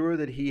make sure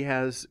that he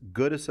has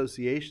good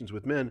associations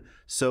with men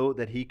so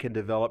that he can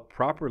develop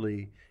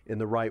properly in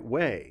the right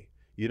way.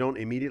 You don't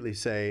immediately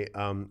say,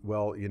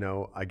 well,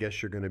 I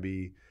guess you're going to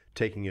be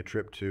taking a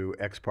trip to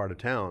X part of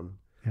town,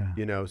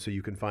 so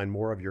you can find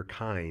more of your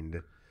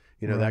kind,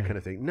 that kind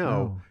of thing.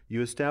 No,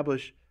 you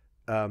establish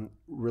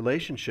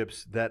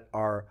relationships that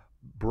are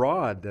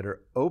broad, that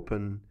are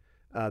open,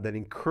 that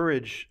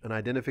encourage an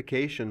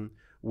identification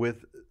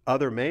with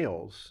other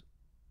males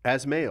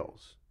as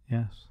males.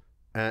 Yes.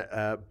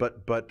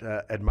 But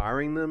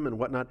admiring them and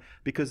whatnot,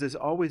 because there's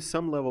always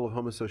some level of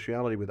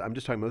homosexuality I'm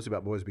just talking mostly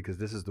about boys because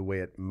this is the way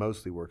it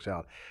mostly works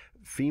out.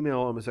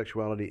 Female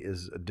homosexuality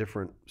is a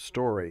different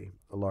story,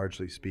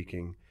 largely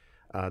speaking,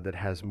 that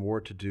has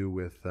more to do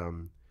with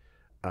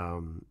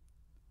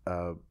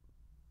a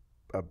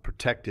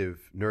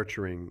protective,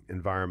 nurturing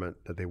environment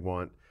that they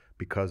want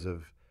because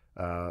of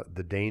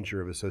the danger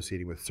of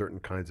associating with certain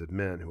kinds of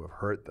men who have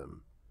hurt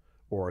them,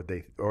 or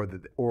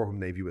whom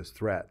they view as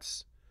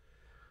threats.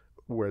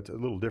 Where it's a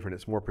little different,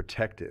 it's more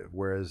protective.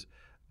 Whereas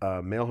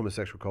male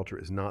homosexual culture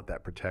is not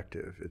that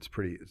protective. It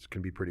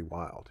can be pretty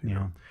wild, you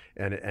know.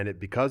 And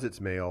because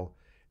it's male,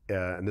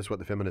 and this is what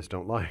the feminists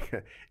don't like,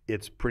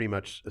 it's pretty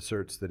much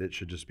asserts that it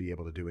should just be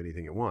able to do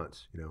anything it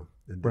wants,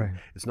 And right.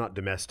 It's not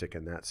domestic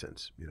in that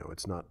sense,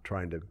 It's not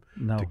trying to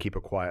keep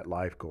a quiet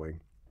life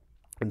going.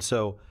 And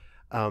so,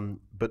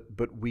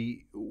 but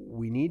we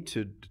need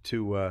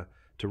to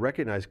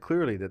recognize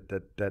clearly that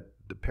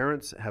the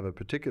parents have a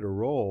particular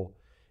role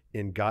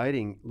in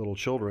guiding little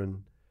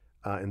children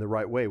in the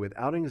right way,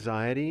 without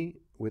anxiety,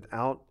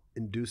 without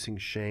inducing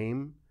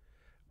shame,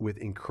 with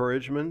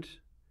encouragement,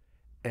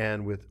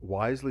 and with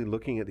wisely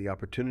looking at the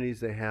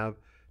opportunities they have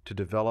to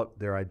develop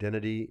their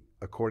identity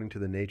according to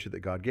the nature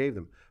that God gave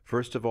them.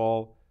 First of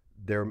all,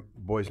 they're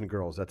boys and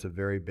girls. That's a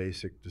very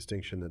basic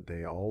distinction that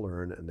they all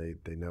learn and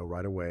they know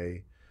right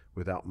away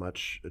without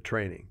much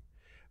training.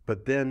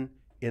 But then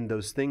in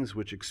those things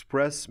which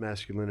express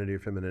masculinity or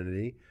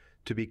femininity,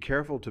 to be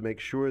careful to make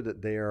sure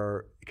that they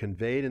are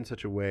conveyed in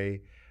such a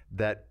way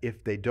that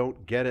if they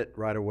don't get it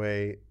right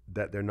away,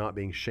 that they're not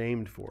being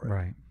shamed for it.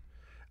 Right.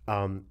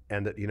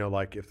 And that,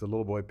 like if the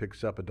little boy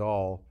picks up a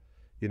doll,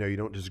 you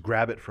don't just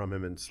grab it from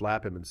him and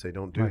slap him and say,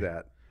 don't do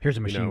that. Here's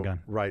a machine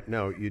gun. Right.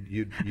 No,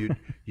 you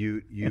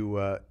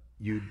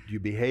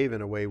behave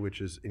in a way which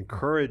is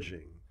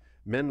encouraging.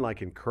 Men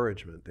like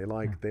encouragement. They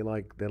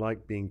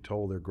like being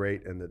told they're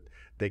great and that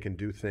they can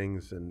do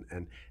things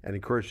and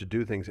encouraged to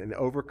do things and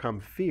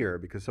overcome fear,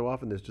 because so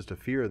often there's just a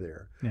fear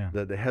there. Yeah.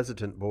 The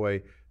hesitant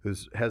boy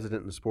who's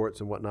hesitant in sports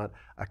and whatnot,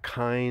 a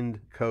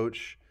kind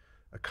coach,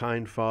 a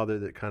kind father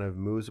that kind of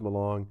moves him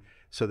along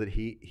so that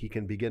he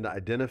can begin to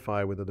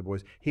identify with other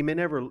boys. He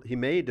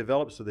may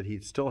develop so that he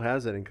still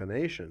has that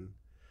inclination,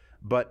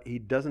 but he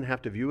doesn't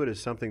have to view it as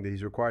something that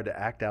he's required to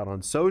act out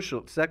on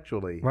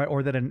sexually. Right,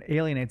 or that it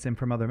alienates him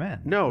from other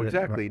men. No,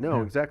 exactly.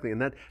 Exactly.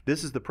 And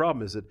this is the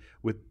problem, is that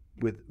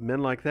with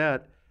men like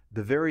that,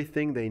 the very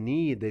thing they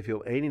need, they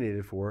feel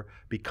alienated for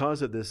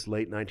because of this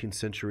late 19th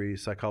century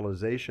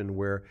psychologization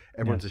where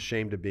everyone's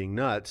ashamed of being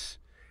nuts.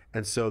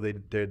 And so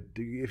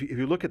if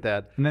you look at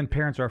that, and then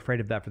parents are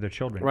afraid of that for their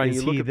children. Right, Is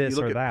you look he at, this you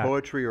look or at that?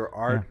 poetry or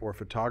art or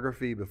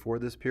photography before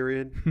this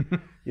period.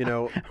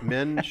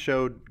 Men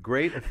showed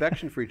great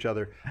affection for each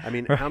other. I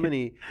mean, how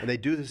many? And they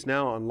do this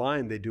now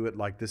online. They do it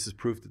like this is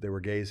proof that they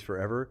were gays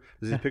forever.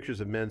 There's these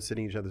pictures of men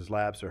sitting in each other's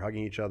laps or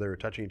hugging each other or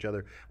touching each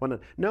other.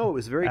 No, it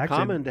was very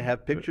common to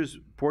have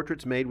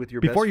portraits made with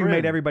your best friend. Before you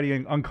made everybody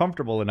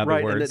uncomfortable. In other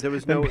right, words, and there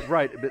was no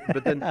right.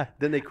 But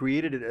then they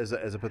created it as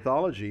a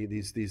pathology.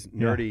 These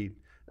nerdy.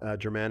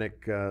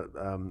 Germanic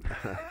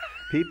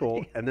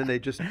people, and then they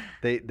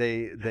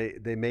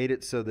made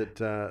it so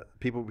that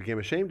people became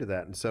ashamed of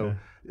that, and so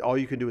all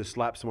you can do is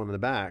slap someone in the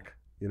back,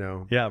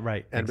 Yeah,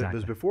 right. And exactly.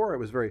 because before it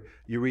was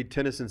you read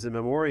Tennyson's In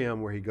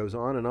Memoriam, where he goes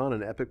on,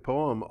 an epic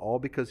poem, all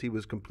because he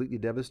was completely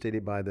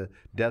devastated by the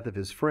death of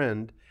his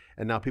friend,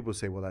 and now people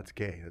say, well, that's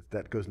gay.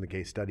 That goes in the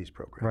gay studies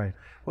program. Right.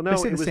 Well,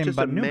 no, it was just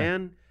a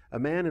man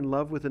in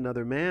love with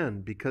another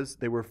man because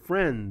they were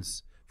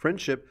friends.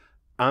 Friendship.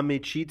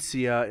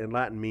 Amicizia in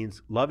Latin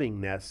means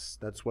lovingness.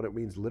 That's what it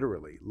means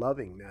literally,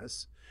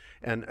 lovingness.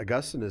 And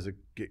Augustine is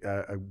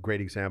a great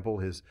example,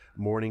 his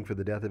mourning for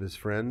the death of his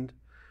friend,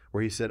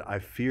 where he said, I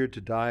feared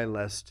to die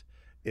lest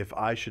if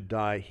I should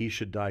die, he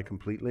should die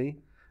completely.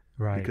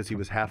 Right. Because he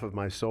was half of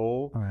my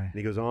soul. Right. And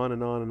he goes on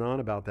and on and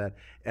on about that.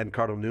 And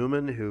Cardinal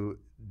Newman, who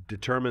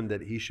determined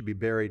that he should be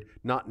buried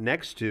not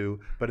next to,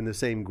 but in the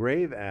same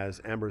grave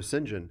as Ambrose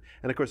St. John.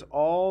 And of course,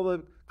 all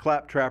the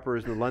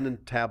claptrappers and the London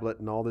Tablet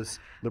and all this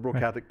liberal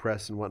Catholic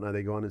press and whatnot,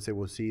 they go on and say,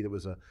 well, see, there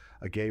was a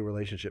gay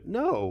relationship.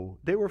 No,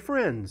 they were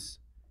friends.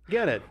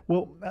 Get it?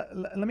 Well,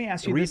 let me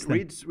ask you this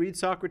then. Read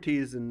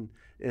Socrates in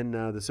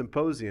the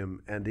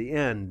Symposium, and the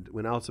end,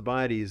 when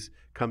Alcibiades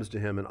comes to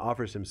him and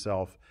offers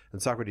himself,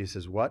 and Socrates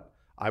says, what?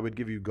 I would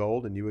give you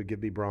gold and you would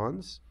give me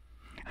bronze?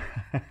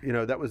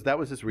 That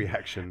was his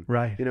reaction.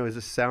 Right. It was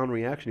a sound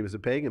reaction. He was a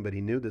pagan, but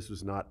he knew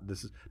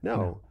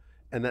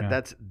and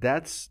that's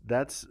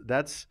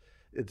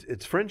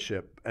it's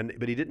friendship.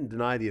 But he didn't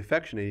deny the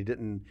affection, and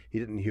he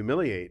didn't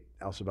humiliate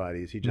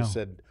Alcibiades. He just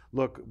said,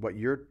 look, what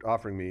you're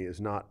offering me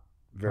is not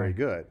very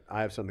good.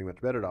 I have something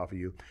much better to offer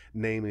you,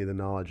 namely the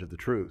knowledge of the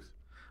truth.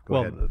 Go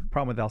ahead. The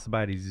problem with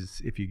Alcibiades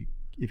is if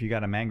you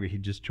got him angry,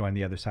 he'd just join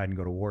the other side and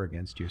go to war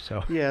against you.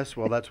 So yes,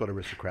 well, that's what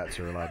aristocrats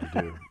are allowed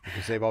to do,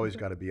 because they've always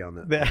got to be on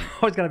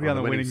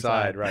the winning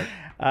side, right?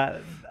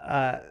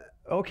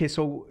 Okay,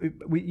 so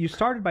you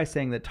started by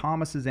saying that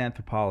Thomas's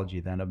anthropology,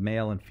 then, of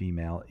male and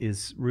female,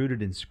 is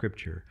rooted in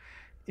Scripture.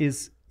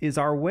 Is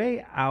our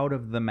way out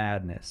of the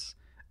madness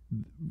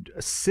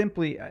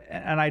simply,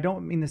 and I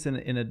don't mean this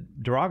in a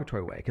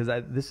derogatory way, because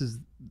this is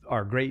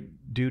our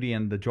great duty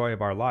and the joy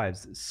of our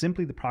lives,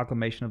 simply the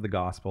proclamation of the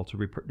gospel to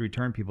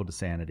return people to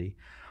sanity?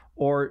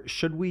 Or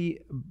should we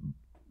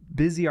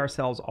busy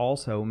ourselves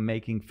also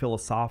making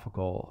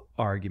philosophical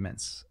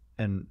arguments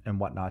and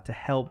whatnot to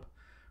help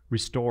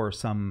restore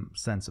some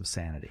sense of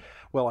sanity?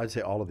 Well, I'd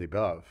say all of the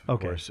above, of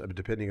course,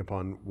 depending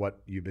upon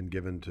what you've been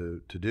given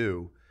to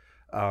do.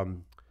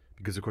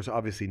 Because, of course,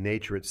 obviously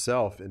nature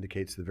itself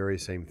indicates the very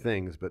same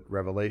things, but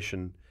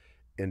revelation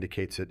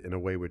indicates it in a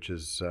way which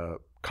is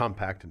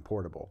compact and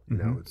portable.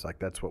 It's like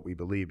that's what we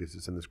believe because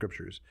it's in the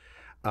Scriptures.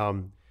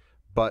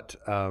 But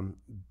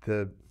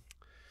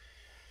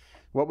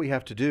what we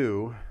have to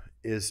do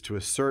is to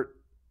assert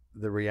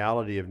the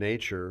reality of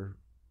nature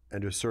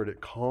and to assert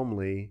it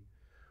calmly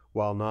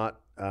while not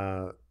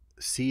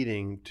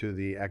ceding to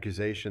the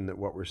accusation that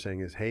what we're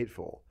saying is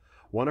hateful.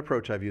 One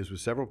approach I've used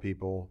with several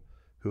people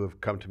who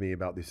have come to me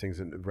about these things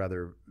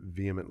rather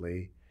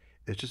vehemently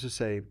is just to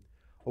say,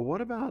 well,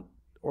 what about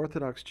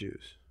Orthodox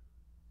Jews?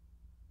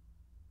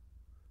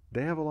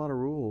 They have a lot of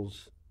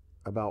rules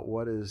about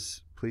what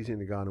is pleasing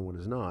to God and what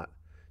is not,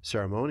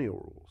 ceremonial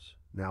rules.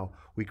 Now,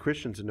 we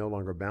Christians are no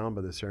longer bound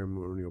by the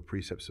ceremonial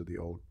precepts of the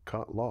old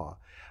law,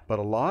 but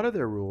a lot of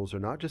their rules are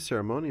not just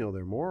ceremonial,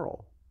 they're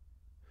moral.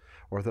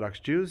 Orthodox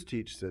Jews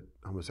teach that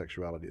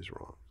homosexuality is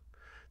wrong.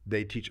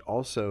 They teach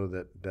also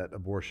that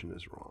abortion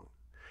is wrong.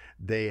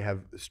 They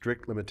have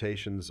strict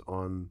limitations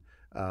on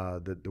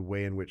the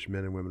way in which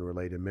men and women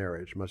relate in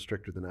marriage, much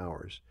stricter than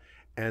ours,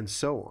 and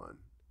so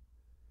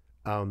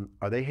on.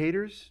 Are they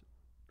haters?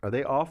 Are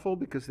they awful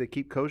because they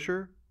keep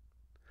kosher?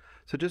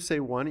 So just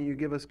say, why don't you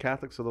give us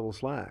Catholics a little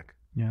slack?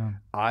 Yeah.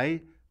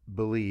 I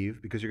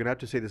believe, because you're going to have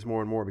to say this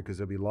more and more, because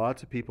there'll be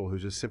lots of people who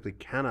just simply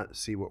cannot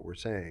see what we're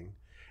saying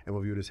and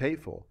will view it as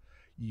hateful.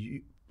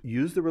 You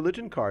use the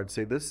religion card.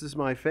 Say, this is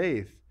my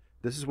faith.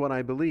 This is what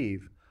I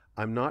believe.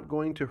 I'm not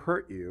going to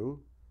hurt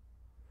you,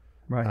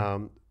 right?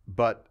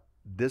 But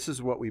this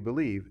is what we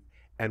believe.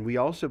 And we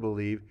also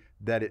believe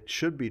that it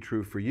should be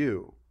true for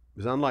you.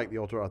 Because unlike the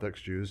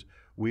ultra-Orthodox Jews,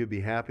 we would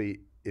be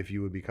happy if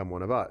you would become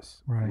one of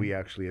us. Right. We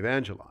actually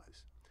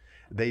evangelize.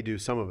 They do,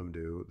 some of them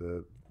do,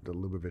 the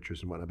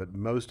Lubavitchers and whatnot, but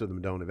most of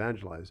them don't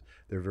evangelize.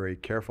 They're very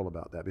careful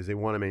about that because they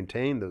want to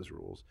maintain those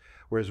rules.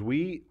 Whereas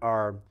we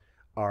are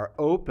are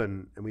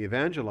open and we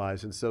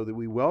evangelize, and so that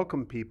we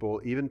welcome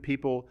people, even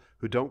people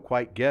who don't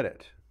quite get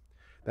it.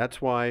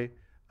 That's why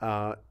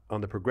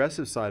on the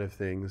progressive side of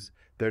things,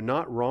 they're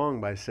not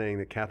wrong by saying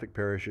that Catholic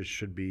parishes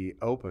should be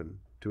open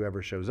to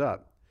whoever shows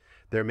up.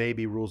 There may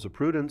be rules of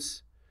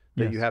prudence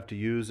that Yes. you have to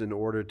use in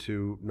order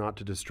to not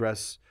to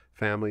distress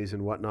families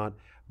and whatnot,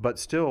 but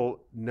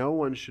still, no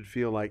one should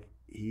feel like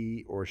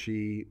he or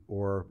she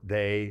or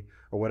they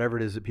or whatever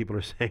it is that people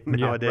are saying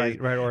nowadays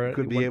right, or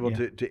could be when- able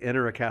yeah. to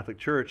enter a Catholic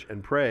church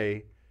and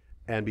pray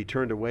and be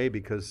turned away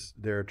because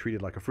they're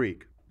treated like a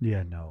freak.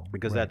 Yeah, no.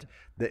 Because right.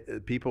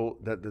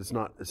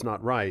 it's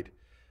not right.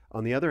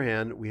 On the other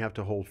hand, we have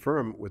to hold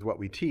firm with what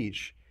we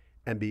teach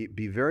and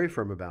be very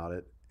firm about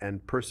it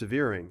and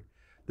persevering.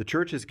 The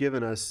church has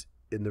given us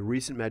in the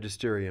recent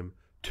magisterium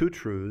 2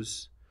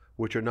 truths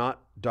which are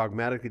not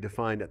dogmatically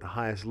defined at the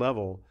highest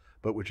level,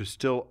 but which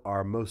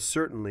are most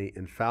certainly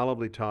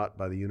infallibly taught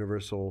by the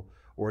universal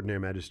ordinary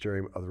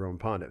magisterium of the Roman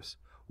pontiffs.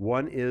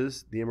 One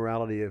is the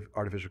immorality of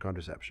artificial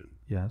contraception,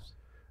 Yes.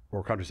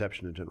 or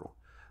contraception in general.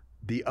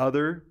 The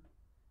other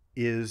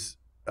is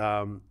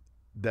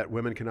that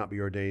women cannot be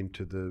ordained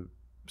to the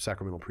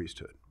sacramental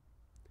priesthood.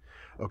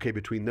 Okay,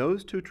 between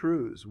those 2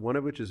 truths, one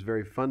of which is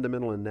very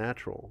fundamental and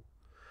natural,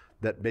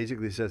 that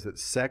basically says that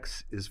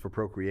sex is for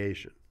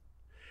procreation.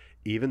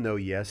 Even though,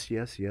 yes,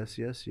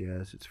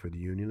 it's for the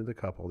union of the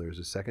couple, there's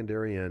a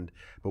secondary end,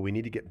 but we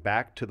need to get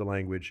back to the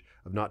language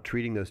of not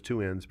treating those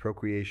 2 ends,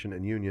 procreation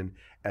and union,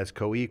 as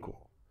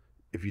co-equal.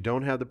 If you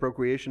don't have the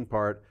procreation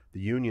part, the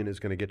union is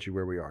going to get you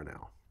where we are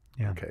now.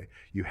 Yeah. Okay,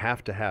 you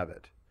have to have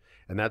it.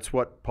 And that's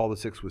what Paul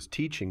VI was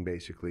teaching,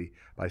 basically,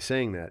 by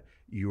saying that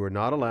you are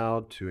not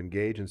allowed to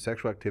engage in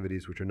sexual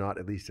activities which are not,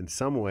 at least in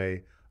some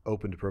way,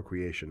 open to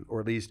procreation, or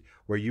at least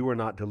where you are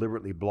not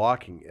deliberately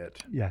blocking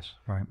it, Yes.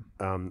 Right.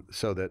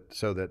 so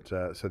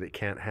that it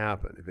can't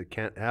happen. If it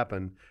can't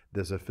happen,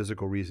 there's a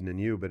physical reason in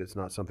you, but it's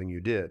not something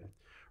you did,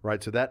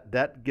 right? So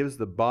that gives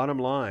the bottom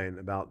line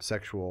about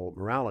sexual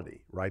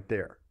morality right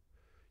there.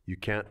 You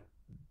can't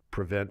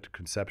prevent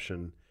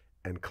conception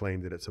and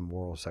claim that it's a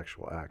moral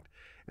sexual act.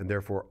 And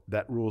therefore,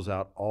 that rules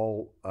out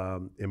all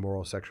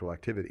immoral sexual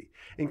activity,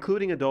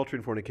 including adultery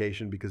and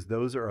fornication, because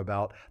those are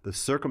about the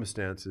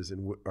circumstances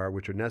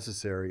which are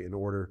necessary in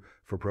order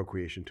for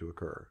procreation to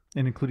occur.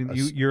 And including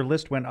your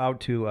list went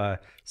out to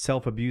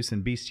self-abuse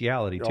and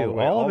bestiality too.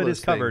 All of it those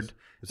is covered. things.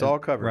 It's all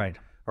covered. Right.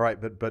 All right,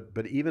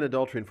 but even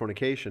adultery and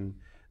fornication,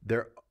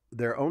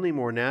 they're only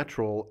more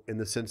natural in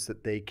the sense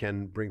that they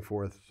can bring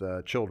forth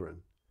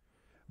children.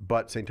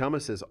 But St.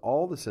 Thomas says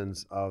all the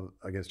sins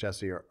against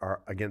chastity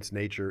are against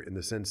nature in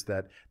the sense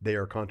that they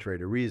are contrary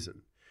to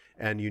reason.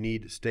 And you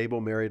need stable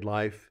married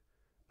life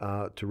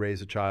to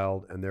raise a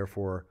child, and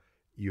therefore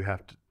you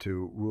have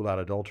to rule out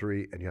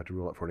adultery and you have to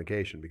rule out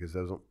fornication, because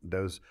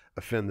those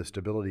offend the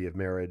stability of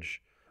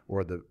marriage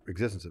or the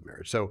existence of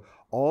marriage. So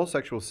all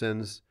sexual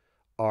sins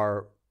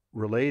are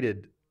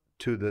related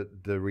to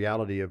the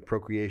reality of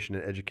procreation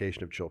and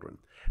education of children.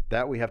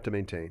 That we have to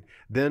maintain.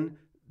 Then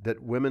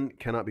that women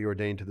cannot be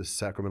ordained to the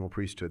sacramental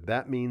priesthood.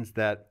 That means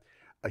that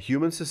a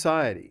human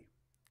society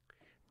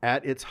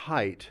at its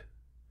height,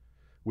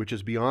 which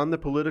is beyond the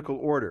political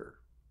order,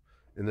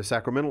 in the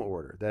sacramental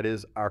order, that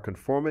is, our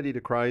conformity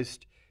to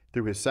Christ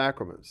through his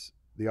sacraments,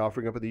 the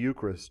offering up of the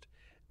Eucharist,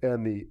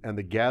 and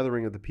the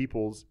gathering of the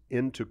peoples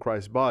into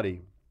Christ's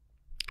body,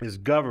 is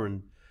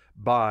governed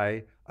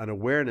by an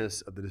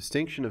awareness of the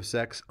distinction of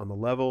sex on the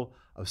level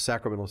of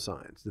sacramental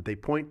signs, that they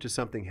point to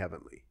something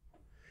heavenly.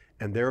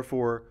 And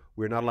therefore,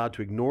 we're not allowed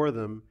to ignore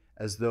them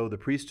as though the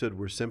priesthood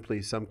were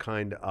simply some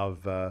kind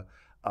of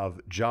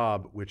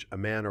job which a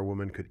man or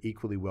woman could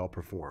equally well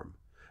perform.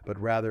 But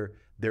rather,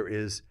 there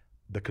is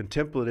the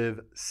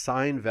contemplative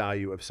sign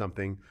value of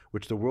something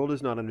which the world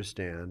does not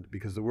understand,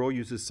 because the world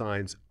uses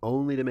signs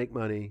only to make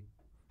money,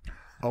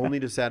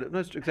 only to satisfy.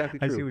 That's exactly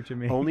true. I see what you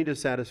mean. Only to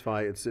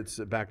satisfy. It's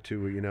back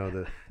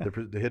to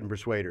the hidden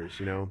persuaders.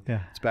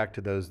 Yeah. It's back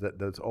to those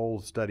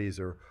old studies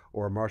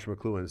or Marshall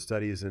McLuhan's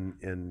studies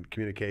in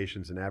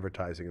communications and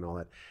advertising and all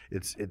that.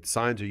 It's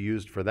signs are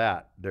used for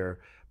that.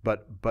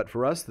 But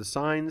for us, the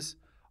signs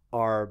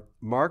are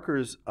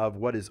markers of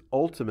what is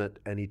ultimate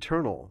and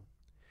eternal.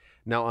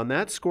 Now, on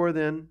that score,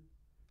 then,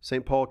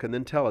 St. Paul can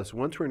then tell us,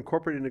 once we're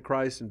incorporated into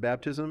Christ in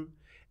baptism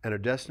and are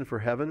destined for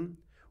heaven,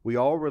 we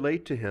all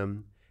relate to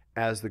him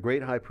as the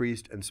great high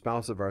priest and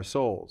spouse of our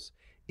souls.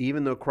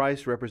 Even though a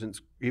priest represents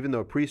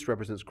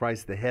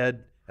Christ, the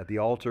head at the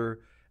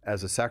altar,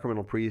 as a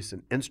sacramental priest,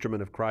 an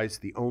instrument of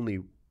Christ, the only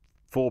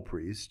full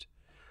priest,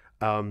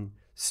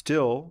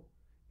 still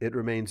it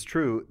remains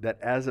true that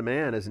as a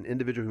man, as an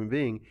individual human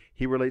being,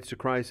 he relates to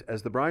Christ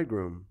as the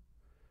bridegroom.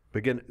 But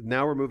again,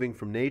 now we're moving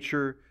from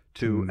nature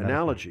to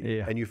analogy.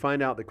 Yeah. And you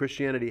find out that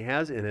Christianity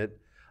has in it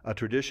a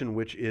tradition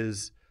which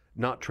is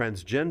not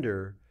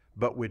transgender,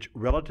 but which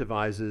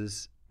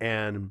relativizes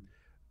and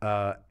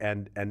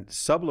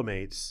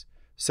sublimates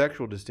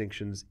sexual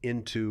distinctions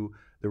into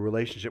the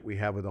relationship we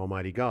have with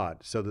Almighty God,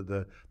 so that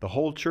the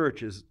whole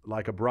church is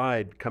like a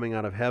bride coming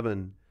out of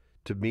heaven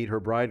to meet her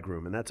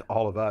bridegroom, and that's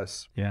all of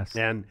us. Yes.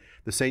 And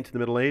the saints in the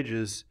Middle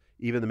Ages,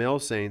 even the male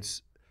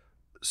saints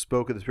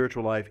spoke of the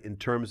spiritual life in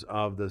terms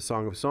of the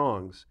Song of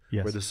Songs,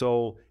 Yes. where the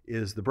soul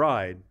is the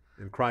bride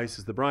and Christ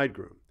is the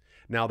bridegroom.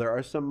 Now, there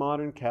are some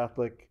modern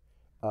Catholic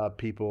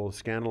people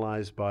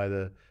scandalized by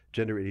the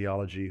gender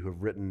ideology who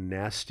have written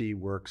nasty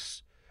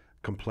works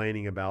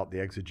complaining about the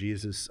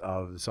exegesis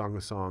of the Song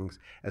of Songs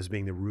as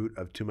being the root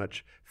of too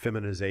much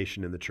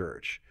feminization in the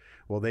church.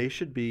 Well, they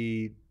should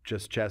be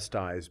just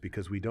chastised,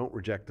 because we don't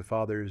reject the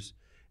fathers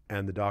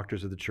and the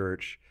doctors of the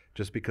church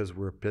just because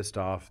we're pissed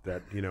off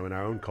that, in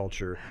our own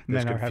culture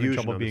there's Men are having confusion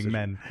trouble on being this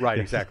men. issue. Right,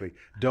 Yes. exactly.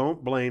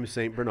 Don't blame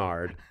Saint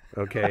Bernard,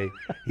 okay?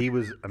 He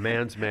was a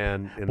man's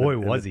man in Boy, the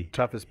was he.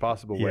 toughest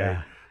possible way.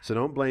 Yeah. So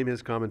don't blame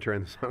his commentary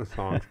on the Song of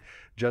Songs.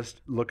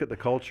 Just look at the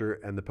culture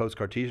and the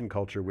post-Cartesian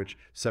culture, which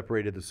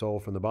separated the soul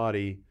from the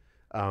body,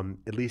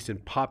 at least in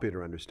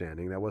popular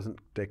understanding. That wasn't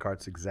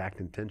Descartes'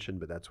 exact intention,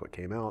 but that's what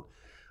came out.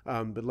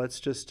 But let's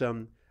just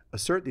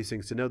assert these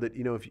things to know that,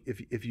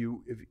 if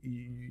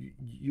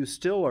you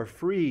still are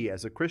free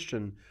as a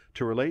Christian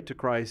to relate to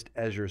Christ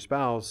as your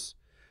spouse,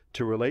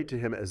 to relate to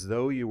him as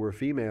though you were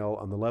female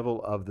on the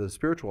level of the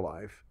spiritual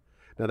life.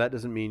 Now, that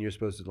doesn't mean you're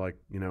supposed to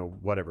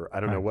whatever.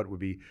 I don't know what would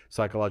be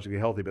psychologically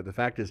healthy, but the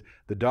fact is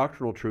the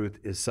doctrinal truth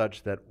is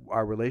such that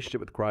our relationship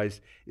with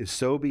Christ is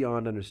so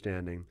beyond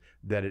understanding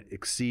that it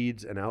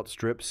exceeds and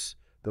outstrips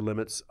the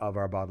limits of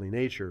our bodily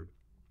nature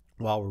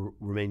while we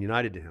remain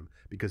united to him,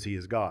 because he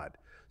is God.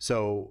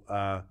 So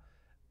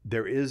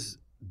there is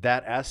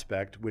that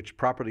aspect which,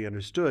 properly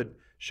understood,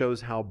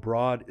 shows how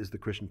broad is the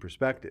Christian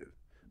perspective.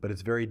 But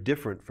it's very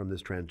different from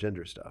this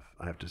transgender stuff,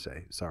 I have to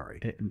say. Sorry.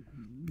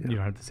 You don't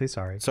have to say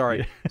sorry.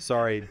 Sorry.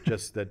 Sorry,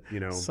 just that,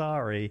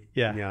 Sorry.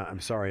 Yeah. Yeah, I'm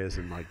sorry as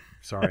in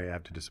sorry I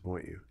have to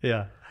disappoint you.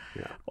 Yeah.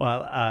 Yeah.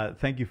 Well,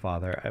 thank you,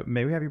 Father.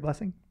 May we have your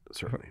blessing?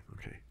 Certainly.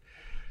 Okay.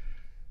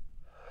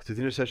 Through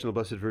the intercession of the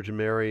Blessed Virgin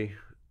Mary,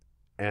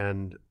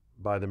 and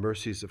by the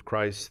mercies of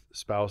Christ,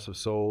 spouse of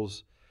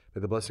souls,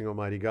 may the blessing of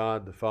Almighty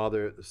God, the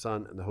Father, the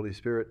Son, and the Holy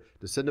Spirit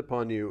descend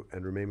upon you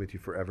and remain with you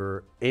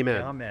forever.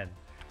 Amen. Amen.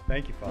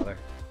 Thank you, Father.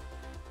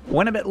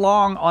 Went a bit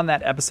long on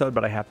that episode,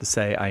 but I have to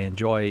say I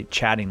enjoy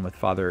chatting with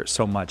Father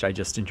so much. I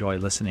just enjoy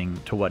listening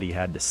to what he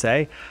had to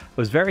say. I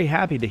was very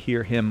happy to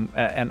hear him,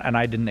 and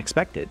I didn't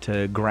expect it,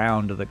 to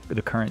ground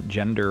the current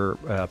gender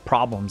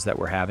problems that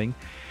we're having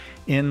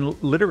in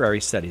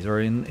literary studies or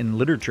in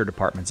literature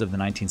departments of the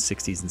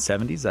 1960s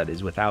and 70s. That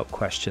is without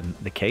question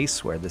the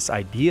case, where this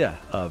idea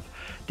of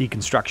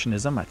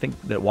deconstructionism, I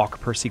think that Walker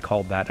Percy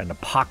called that an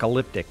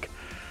apocalyptic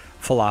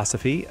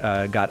philosophy,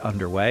 got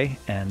underway,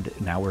 and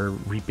now we're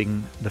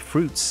reaping the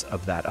fruits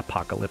of that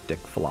apocalyptic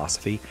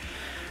philosophy.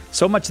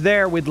 So much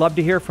there. We'd love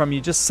to hear from you.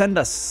 Just send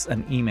us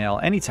an email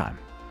anytime.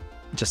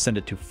 Just send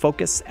it to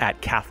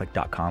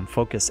focus@catholic.com,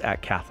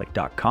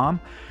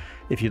 focus@catholic.com.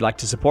 If you'd like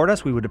to support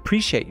us, we would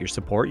appreciate your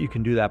support. You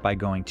can do that by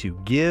going to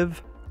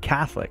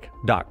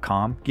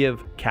givecatholic.com,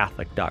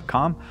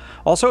 givecatholic.com.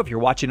 Also, if you're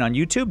watching on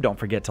YouTube, don't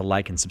forget to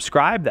like and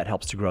subscribe. That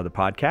helps to grow the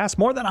podcast.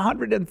 More than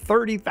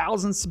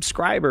 130,000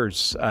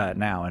 subscribers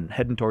now, and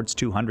heading towards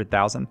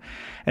 200,000.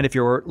 And if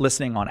you're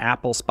listening on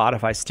Apple,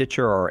 Spotify,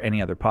 Stitcher, or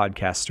any other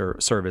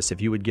podcast service,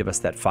 if you would give us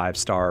that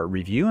 5-star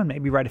review and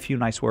maybe write a few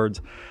nice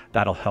words,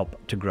 that'll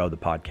help to grow the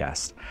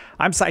podcast.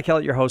 I'm Cy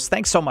Kellett, your host.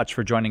 Thanks so much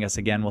for joining us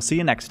again. We'll see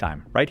you next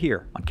time, right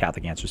here on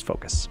Catholic Answers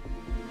Focus.